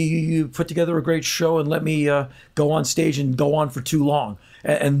 Let me put together a great show and let me go on stage and go on for too long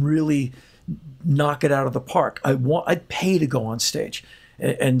and really knock it out of the park. I'd pay to go on stage.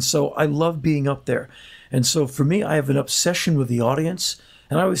 And so I love being up there. And so for me, I have an obsession with the audience.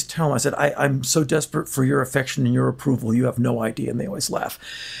 And I always tell them, I said, I'm so desperate for your affection and your approval. You have no idea. And they always laugh.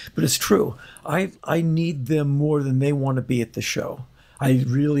 But it's true. I need them more than they want to be at the show.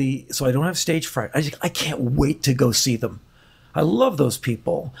 So I don't have stage fright. I can't wait to go see them. I love those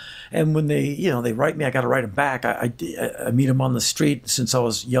people. And when they write me, I got to write them back. I meet them on the street since I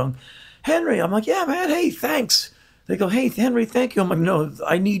was young. Henry, I'm like, yeah, man, hey, thanks. They go, hey, Henry, thank you. I'm like, no,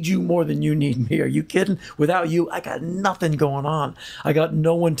 I need you more than you need me. Are you kidding? Without you, I got nothing going on. I got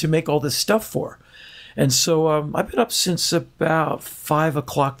no one to make all this stuff for. And so I've been up since about 5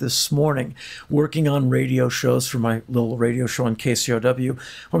 o'clock this morning working on radio shows for my little radio show on KCRW.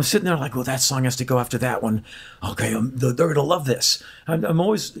 I'm sitting there like, well, that song has to go after that one. Okay, they're going to love this. I'm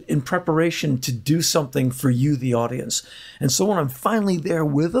always in preparation to do something for you, the audience. And so when I'm finally there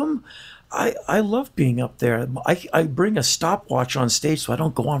with them, I love being up there. I bring a stopwatch on stage so I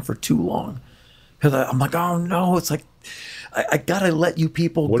don't go on for too long. Because I'm like, oh, no, it's like, I got to let you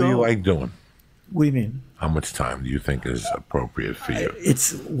people go. What do you like doing? What do you mean? How much time do you think is appropriate for you?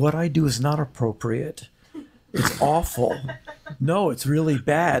 It's what I do is not appropriate. It's awful. No, it's really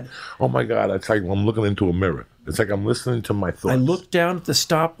bad. Oh my God, it's like I'm looking into a mirror. It's like I'm listening to my thoughts. I look down at the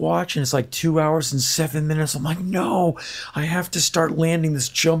stopwatch and it's like 2 hours and 7 minutes. I'm like, no, I have to start landing this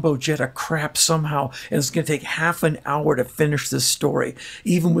jumbo jet of crap somehow. And it's going to take half an hour to finish this story,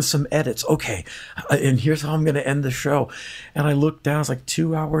 even with some edits. Okay, and here's how I'm going to end the show. And I look down, it's like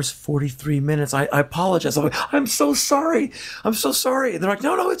 2 hours, 43 minutes. I apologize. I'm like, I'm so sorry. I'm so sorry. And they're like,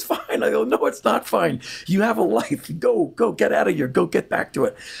 no, it's fine. I go, no, it's not fine. You have a life. Go, get out of here. Go get back to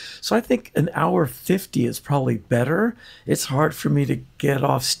it. So I think an hour 50 is probably better. It's hard for me to get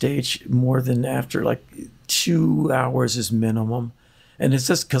off stage more than after like 2 hours is minimum. And it's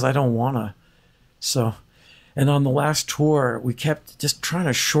just because I don't want to. So, and on the last tour, we kept just trying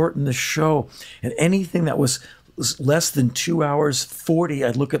to shorten the show. And anything that was less than 2 hours 40,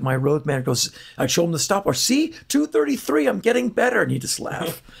 I'd look at my road man and goes, I'd show him the stopwatch. See, 2:33, I'm getting better. And he just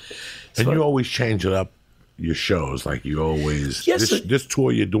laugh. And you always change it up. Your shows, like you always. Yes, this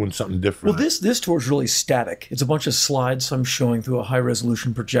tour, you're doing something different. Well, this tour is really static. It's a bunch of slides I'm showing through a high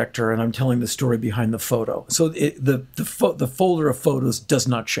resolution projector, and I'm telling the story behind the photo. So the folder of photos does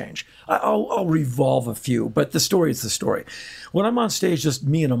not change. I'll revolve a few, but the story is the story. When I'm on stage, just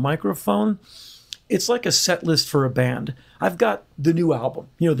me and a microphone, it's like a set list for a band. I've got the new album,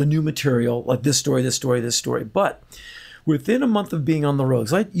 the new material, like this story, this story, this story, but within a month of being on the road,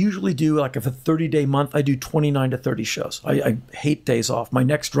 'cause I usually do, like if a 30-day month, I do 29 to 30 shows. I hate days off. My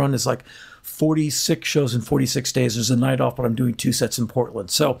next run is like 46 shows in 46 days. There's a night off, but I'm doing 2 sets in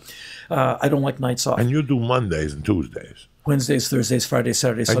Portland. So I don't like nights off. And you do Mondays and Tuesdays. Wednesdays, Thursdays, Fridays,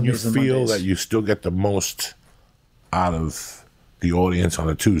 Saturdays, Sundays, and you feel Mondays. that you still get the most out of the audience on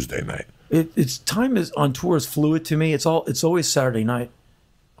a Tuesday night. It's time is on tour is fluid to me. It's always Saturday night.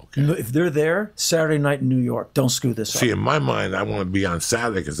 If they're there, Saturday night in New York, don't screw this up. See, in my mind, I want to be on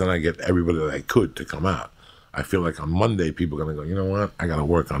Saturday because then I get everybody that I could to come out. I feel like on Monday, people are going to go, you know what? I got to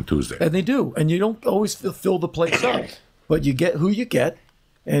work on Tuesday. And they do. And you don't always fill the place up. But you get who you get.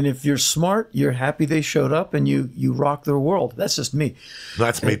 And if you're smart, you're happy they showed up and you rock their world. That's just me.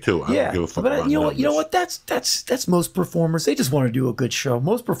 That's me too. I don't give a fuck about you numbers. know what? That's most performers. They just want to do a good show.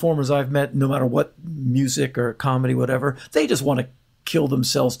 Most performers I've met, no matter what music or comedy, whatever, they just want to kill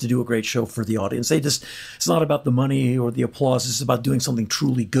themselves to do a great show for the audience. It's not about the money or the applause. It's about doing something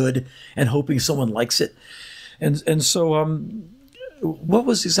truly good and hoping someone likes it. And so, what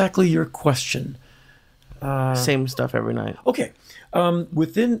was exactly your question? Same stuff every night. Okay.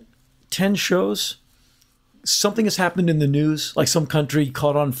 Within 10 shows, something has happened in the news, like some country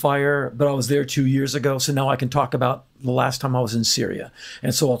caught on fire, but I was there 2 years ago, so now I can talk about the last time I was in Syria,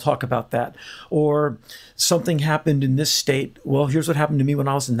 and so I'll talk about that. Or something happened in this state, well, here's what happened to me when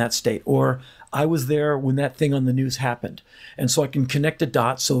I was in that state. Or I was there when that thing on the news happened. And so I can connect the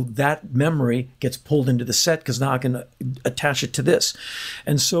dots so that memory gets pulled into the set because now I can attach it to this.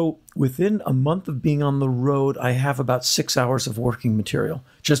 And so within a month of being on the road, I have about 6 hours of working material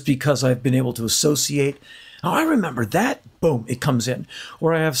just because I've been able to associate. Oh, I remember that. Boom, it comes in.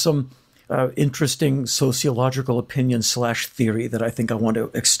 Or I have some interesting sociological opinion / theory that I think I want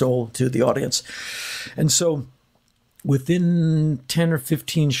to extol to the audience. And so within 10 or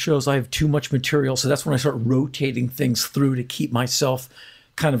 15 shows, I have too much material. So that's when I start rotating things through to keep myself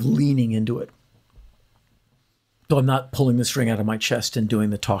kind of leaning into it. So I'm not pulling the string out of my chest and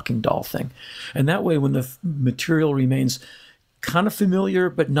doing the talking doll thing. And that way, when the material remains kind of familiar,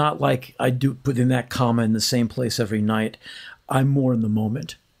 but not like I do put in that comma in the same place every night, I'm more in the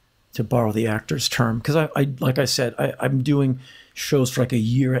moment, to borrow the actor's term. Because I like I said, I'm doing shows for like a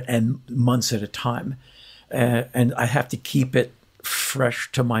year and months at a time. And I have to keep it fresh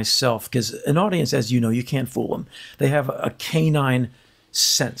to myself because an audience, as you know, you can't fool them. They have a canine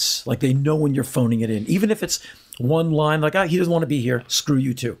sense. Like they know when you're phoning it in. Even if it's one line, like, he doesn't want to be here, screw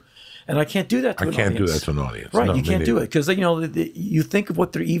you too. And I can't do that to an audience. I can't do that to an audience. Right, No, you can't do it because, you think of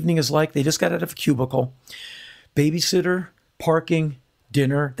what their evening is like. They just got out of a cubicle. Babysitter, parking,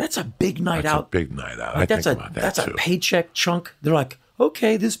 dinner. That's a big night out. That's a big night out. Like, that's a paycheck chunk. They're like,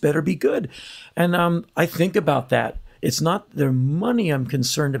 okay, this better be good. And I think about that. It's not their money I'm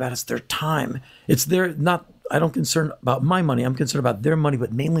concerned about. It's their time. I don't concern about my money. I'm concerned about their money,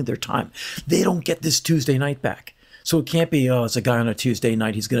 but mainly their time. They don't get this Tuesday night back. So it can't be, it's a guy on a Tuesday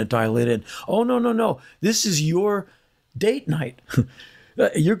night. He's going to dial it in. Oh, no. This is your date night.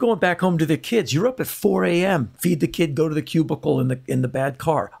 You're going back home to the kids. You're up at 4 a.m. Feed the kid, go to the cubicle in the bad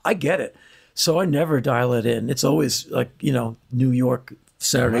car. I get it. So I never dial it in. It's always like, New York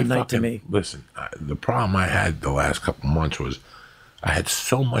Saturday night to me. Listen, the problem I had the last couple months was I had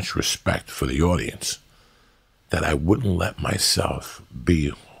so much respect for the audience that I wouldn't let myself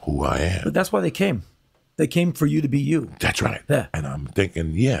be who I am. But that's why they came. They came for you to be you. That's right. Yeah. And I'm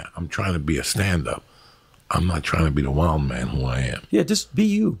thinking, yeah, I'm trying to be a stand-up. I'm not trying to be the wild man who I am. Yeah, just be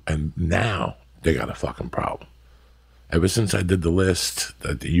you. And now they got a fucking problem. Ever since I did the list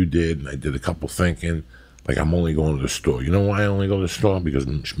that you did, and I did a couple thinking, like I'm only going to the store. You know why I only go to the store? Because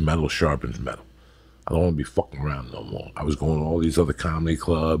metal sharpens metal. I don't want to be fucking around no more. I was going to all these other comedy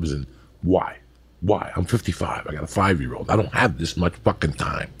clubs, and why? Why? I'm 55. I got a 5-year-old. I don't have this much fucking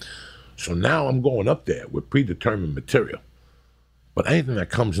time. So now I'm going up there with predetermined material. But anything that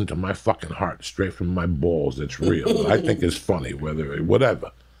comes into my fucking heart, straight from my balls, that's real, I think is funny,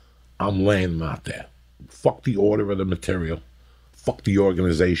 whatever, I'm laying them out there. Fuck the order of the material. Fuck the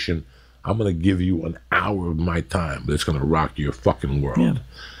organization. I'm going to give you an hour of my time, but it's going to rock your fucking world. Yeah.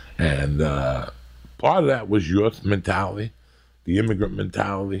 And part of that was your mentality, the immigrant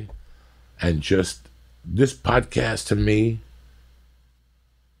mentality, and just this podcast to me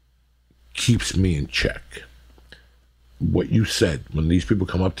keeps me in check. What you said, when these people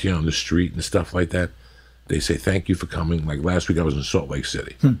come up to you on the street and stuff like that, they say, thank you for coming. Like last week I was in Salt Lake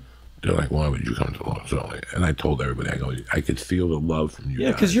City. They're like, why would you come to Salt Lake? And I told everybody, I could feel the love from you guys.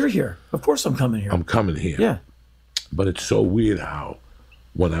 Yeah, because you're here. Of course I'm coming here. I'm coming here. Yeah. But it's so weird how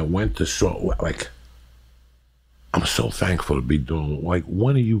when I went to Salt Lake, like, I'm so thankful to be doing, like,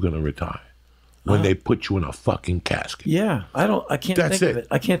 when are you going to retire? When they put you in a fucking casket. Yeah, I can't think of it.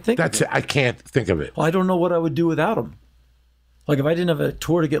 I can't think of it. That's it. I can't think of it. Well, I don't know what I would do without them. Like if I didn't have a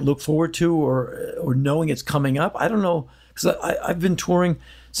tour to look forward to, or knowing it's coming up, I don't know, because I've been touring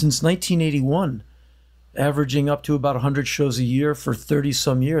since 1981, averaging up to about 100 shows a year for 30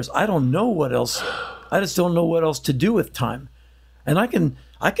 some years. I don't know what else. I just don't know what else to do with time. And I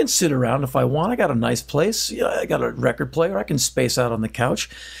can sit around if I want. I got a nice place. Yeah, I got a record player. I can space out on the couch.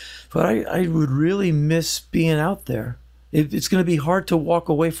 But I would really miss being out there. It's going to be hard to walk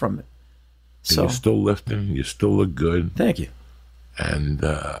away from it. So you're still lifting. You still look good. Thank you. And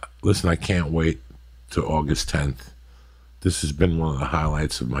listen, I can't wait to August 10th. This has been one of the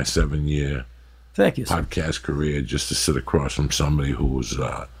highlights of my 7-year Thank you, sir. podcast career, just to sit across from somebody who's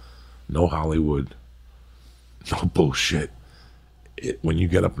no Hollywood, no bullshit. When you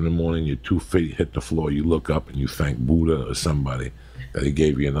get up in the morning, your 2 feet hit the floor, you look up and you thank Buddha or somebody that he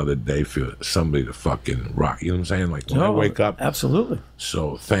gave you another day for somebody to fucking rock. You know what I'm saying? Like when I wake up. Absolutely.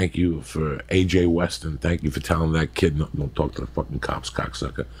 So thank you for AJ Weston. Thank you for telling that kid, don't talk to the fucking cops,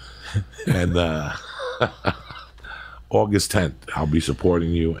 cocksucker. And August 10th, I'll be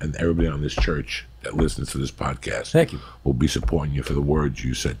supporting you, and everybody on this church that listens to this podcast. Thank you. Will be supporting you for the words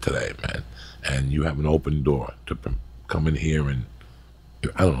you said today, man. And you have an open door to come in here and,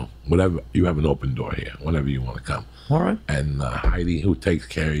 I don't know, whatever. You have an open door here, whenever you want to come. All right. And Heidi, who takes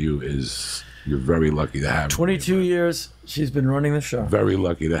care of you, you're very lucky to have her. 22 years, she's been running the show. Very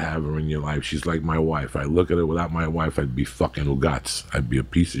lucky to have her in your life. She's like my wife. I look at her, without my wife, I'd be fucking ugats. I'd be a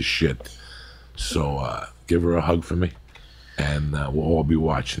piece of shit. So give her a hug for me, and we'll all be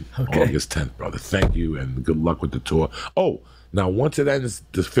watching August 10th, brother. Thank you, and good luck with the tour. Oh, now once it ends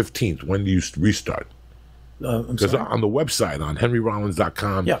the 15th, when do you restart? Because on the website, on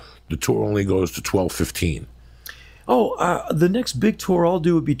henryrollins.com, the tour only goes to 12/15. Oh, the next big tour I'll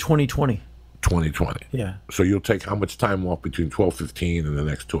do would be 2020. 2020. Yeah. So you'll take how much time off between 12/15 and the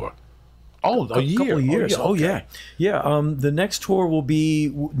next tour? Oh, a year. Couple of years. Oh, yeah. Yeah. The next tour will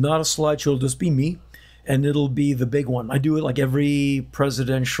be not a slideshow. It'll just be me, and it'll be the big one. I do it like every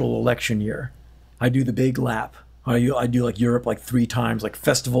presidential election year. I do the big lap. I do like Europe like 3 times, like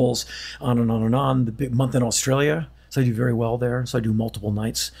festivals, on and on and on. The big month in Australia, so I do very well there. So I do multiple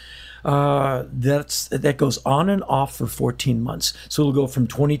nights. That goes on and off for 14 months. So it'll go from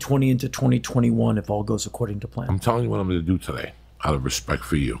 2020 into 2021 if all goes according to plan. I'm telling you what I'm going to do today, out of respect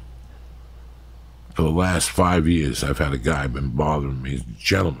for you. For the last 5 years, I've had a guy been bothering me. He's a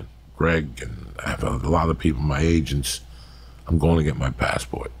gentleman, Greg, and I've had a lot of people, my agents. I'm going to get my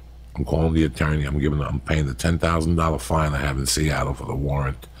passport. I'm calling the attorney. I'm paying the $10,000 fine I have in Seattle for the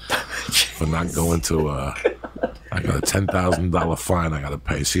warrant for not going to. I got a $10,000 fine I got to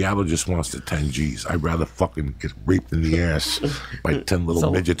pay. Seattle just wants the 10 G's. I'd rather fucking get raped in the ass by 10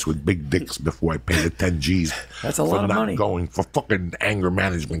 little midgets with big dicks before I pay the 10 G's. That's a lot of money. For not going for fucking anger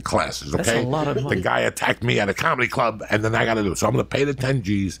management classes. Okay, that's a lot of money. The guy attacked me at a comedy club, and then I got to do it. So I'm going to pay the 10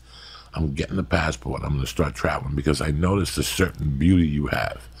 G's. I'm getting the passport. I'm going to start traveling because I noticed a certain beauty you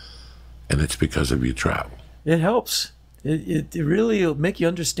have. And it's because of your travel. It helps. It really will make you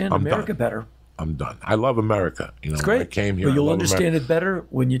understand America better. I'm done. I love America. You know, it's great. I came here. But you'll understand it better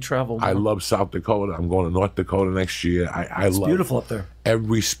when you travel more. I love South Dakota. I'm going to North Dakota next year. It's love beautiful up there.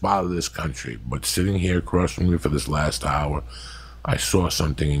 Every spot of this country. But sitting here across from you for this last hour, I saw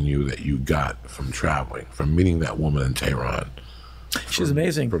something in you that you got from traveling, from meeting that woman in Tehran. She's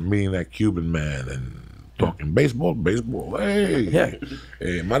amazing. From meeting that Cuban man and talking baseball, hey, hey,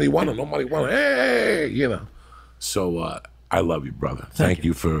 marijuana, no marijuana, hey, you know. So I love you, brother. Thank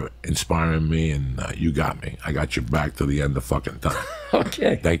you for inspiring me, and you got me. I got your back to the end of fucking time.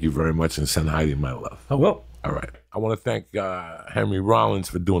 Okay. Thank you very much, and send Heidi my love. I will. All right. I want to thank Henry Rollins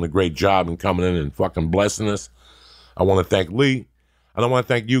for doing a great job and coming in and fucking blessing us. I want to thank Lee. And I want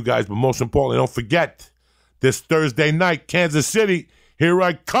to thank you guys, but most importantly, don't forget, this Thursday night, Kansas City, here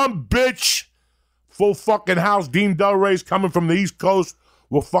I come, bitch. Full fucking house. Dean Del Rey's coming from the East Coast.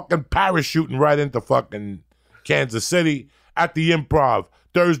 We're fucking parachuting right into fucking Kansas City at the Improv.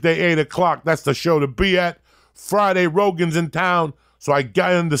 Thursday, 8 o'clock. That's the show to be at. Friday, Rogan's in town. So I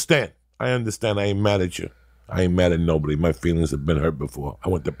understand. I understand. I ain't mad at you. I ain't mad at nobody. My feelings have been hurt before. I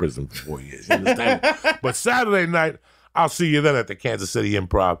went to prison for 4 years. You understand? But Saturday night, I'll see you then at the Kansas City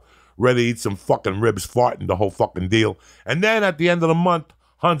Improv. Ready to eat some fucking ribs, farting, the whole fucking deal. And then at the end of the month,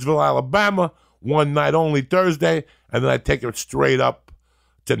 Huntsville, Alabama, one night only Thursday. And then I take it straight up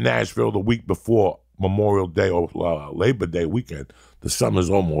to Nashville the week before Memorial Day or Labor Day weekend. The summer's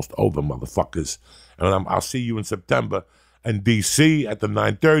almost over, motherfuckers. And I'll see you in September in D.C. at the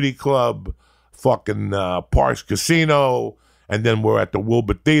 930 Club, fucking Parks Casino. And then we're at the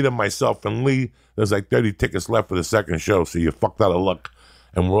Wilbur Theater, myself and Lee. There's like 30 tickets left for the second show, so you're fucked out of luck.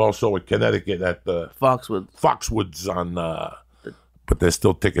 And we're also in Connecticut at the Foxwoods on, but there's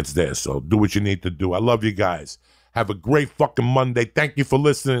still tickets there, so do what you need to do. I love you guys. Have a great fucking Monday. Thank you for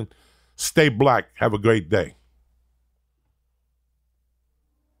listening. Stay black. Have a great day.